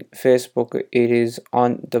on Facebook, it is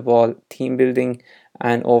On The Ball Team Building.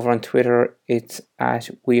 And over on Twitter, it's at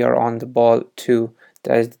We Are On The Ball 2.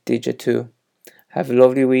 That is the digit 2. Have a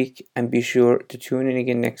lovely week and be sure to tune in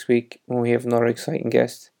again next week when we have another exciting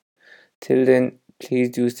guest. Till then, please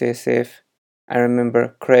do stay safe. And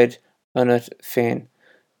remember, cred, unit, fain.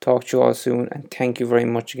 Talk to you all soon, and thank you very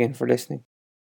much again for listening.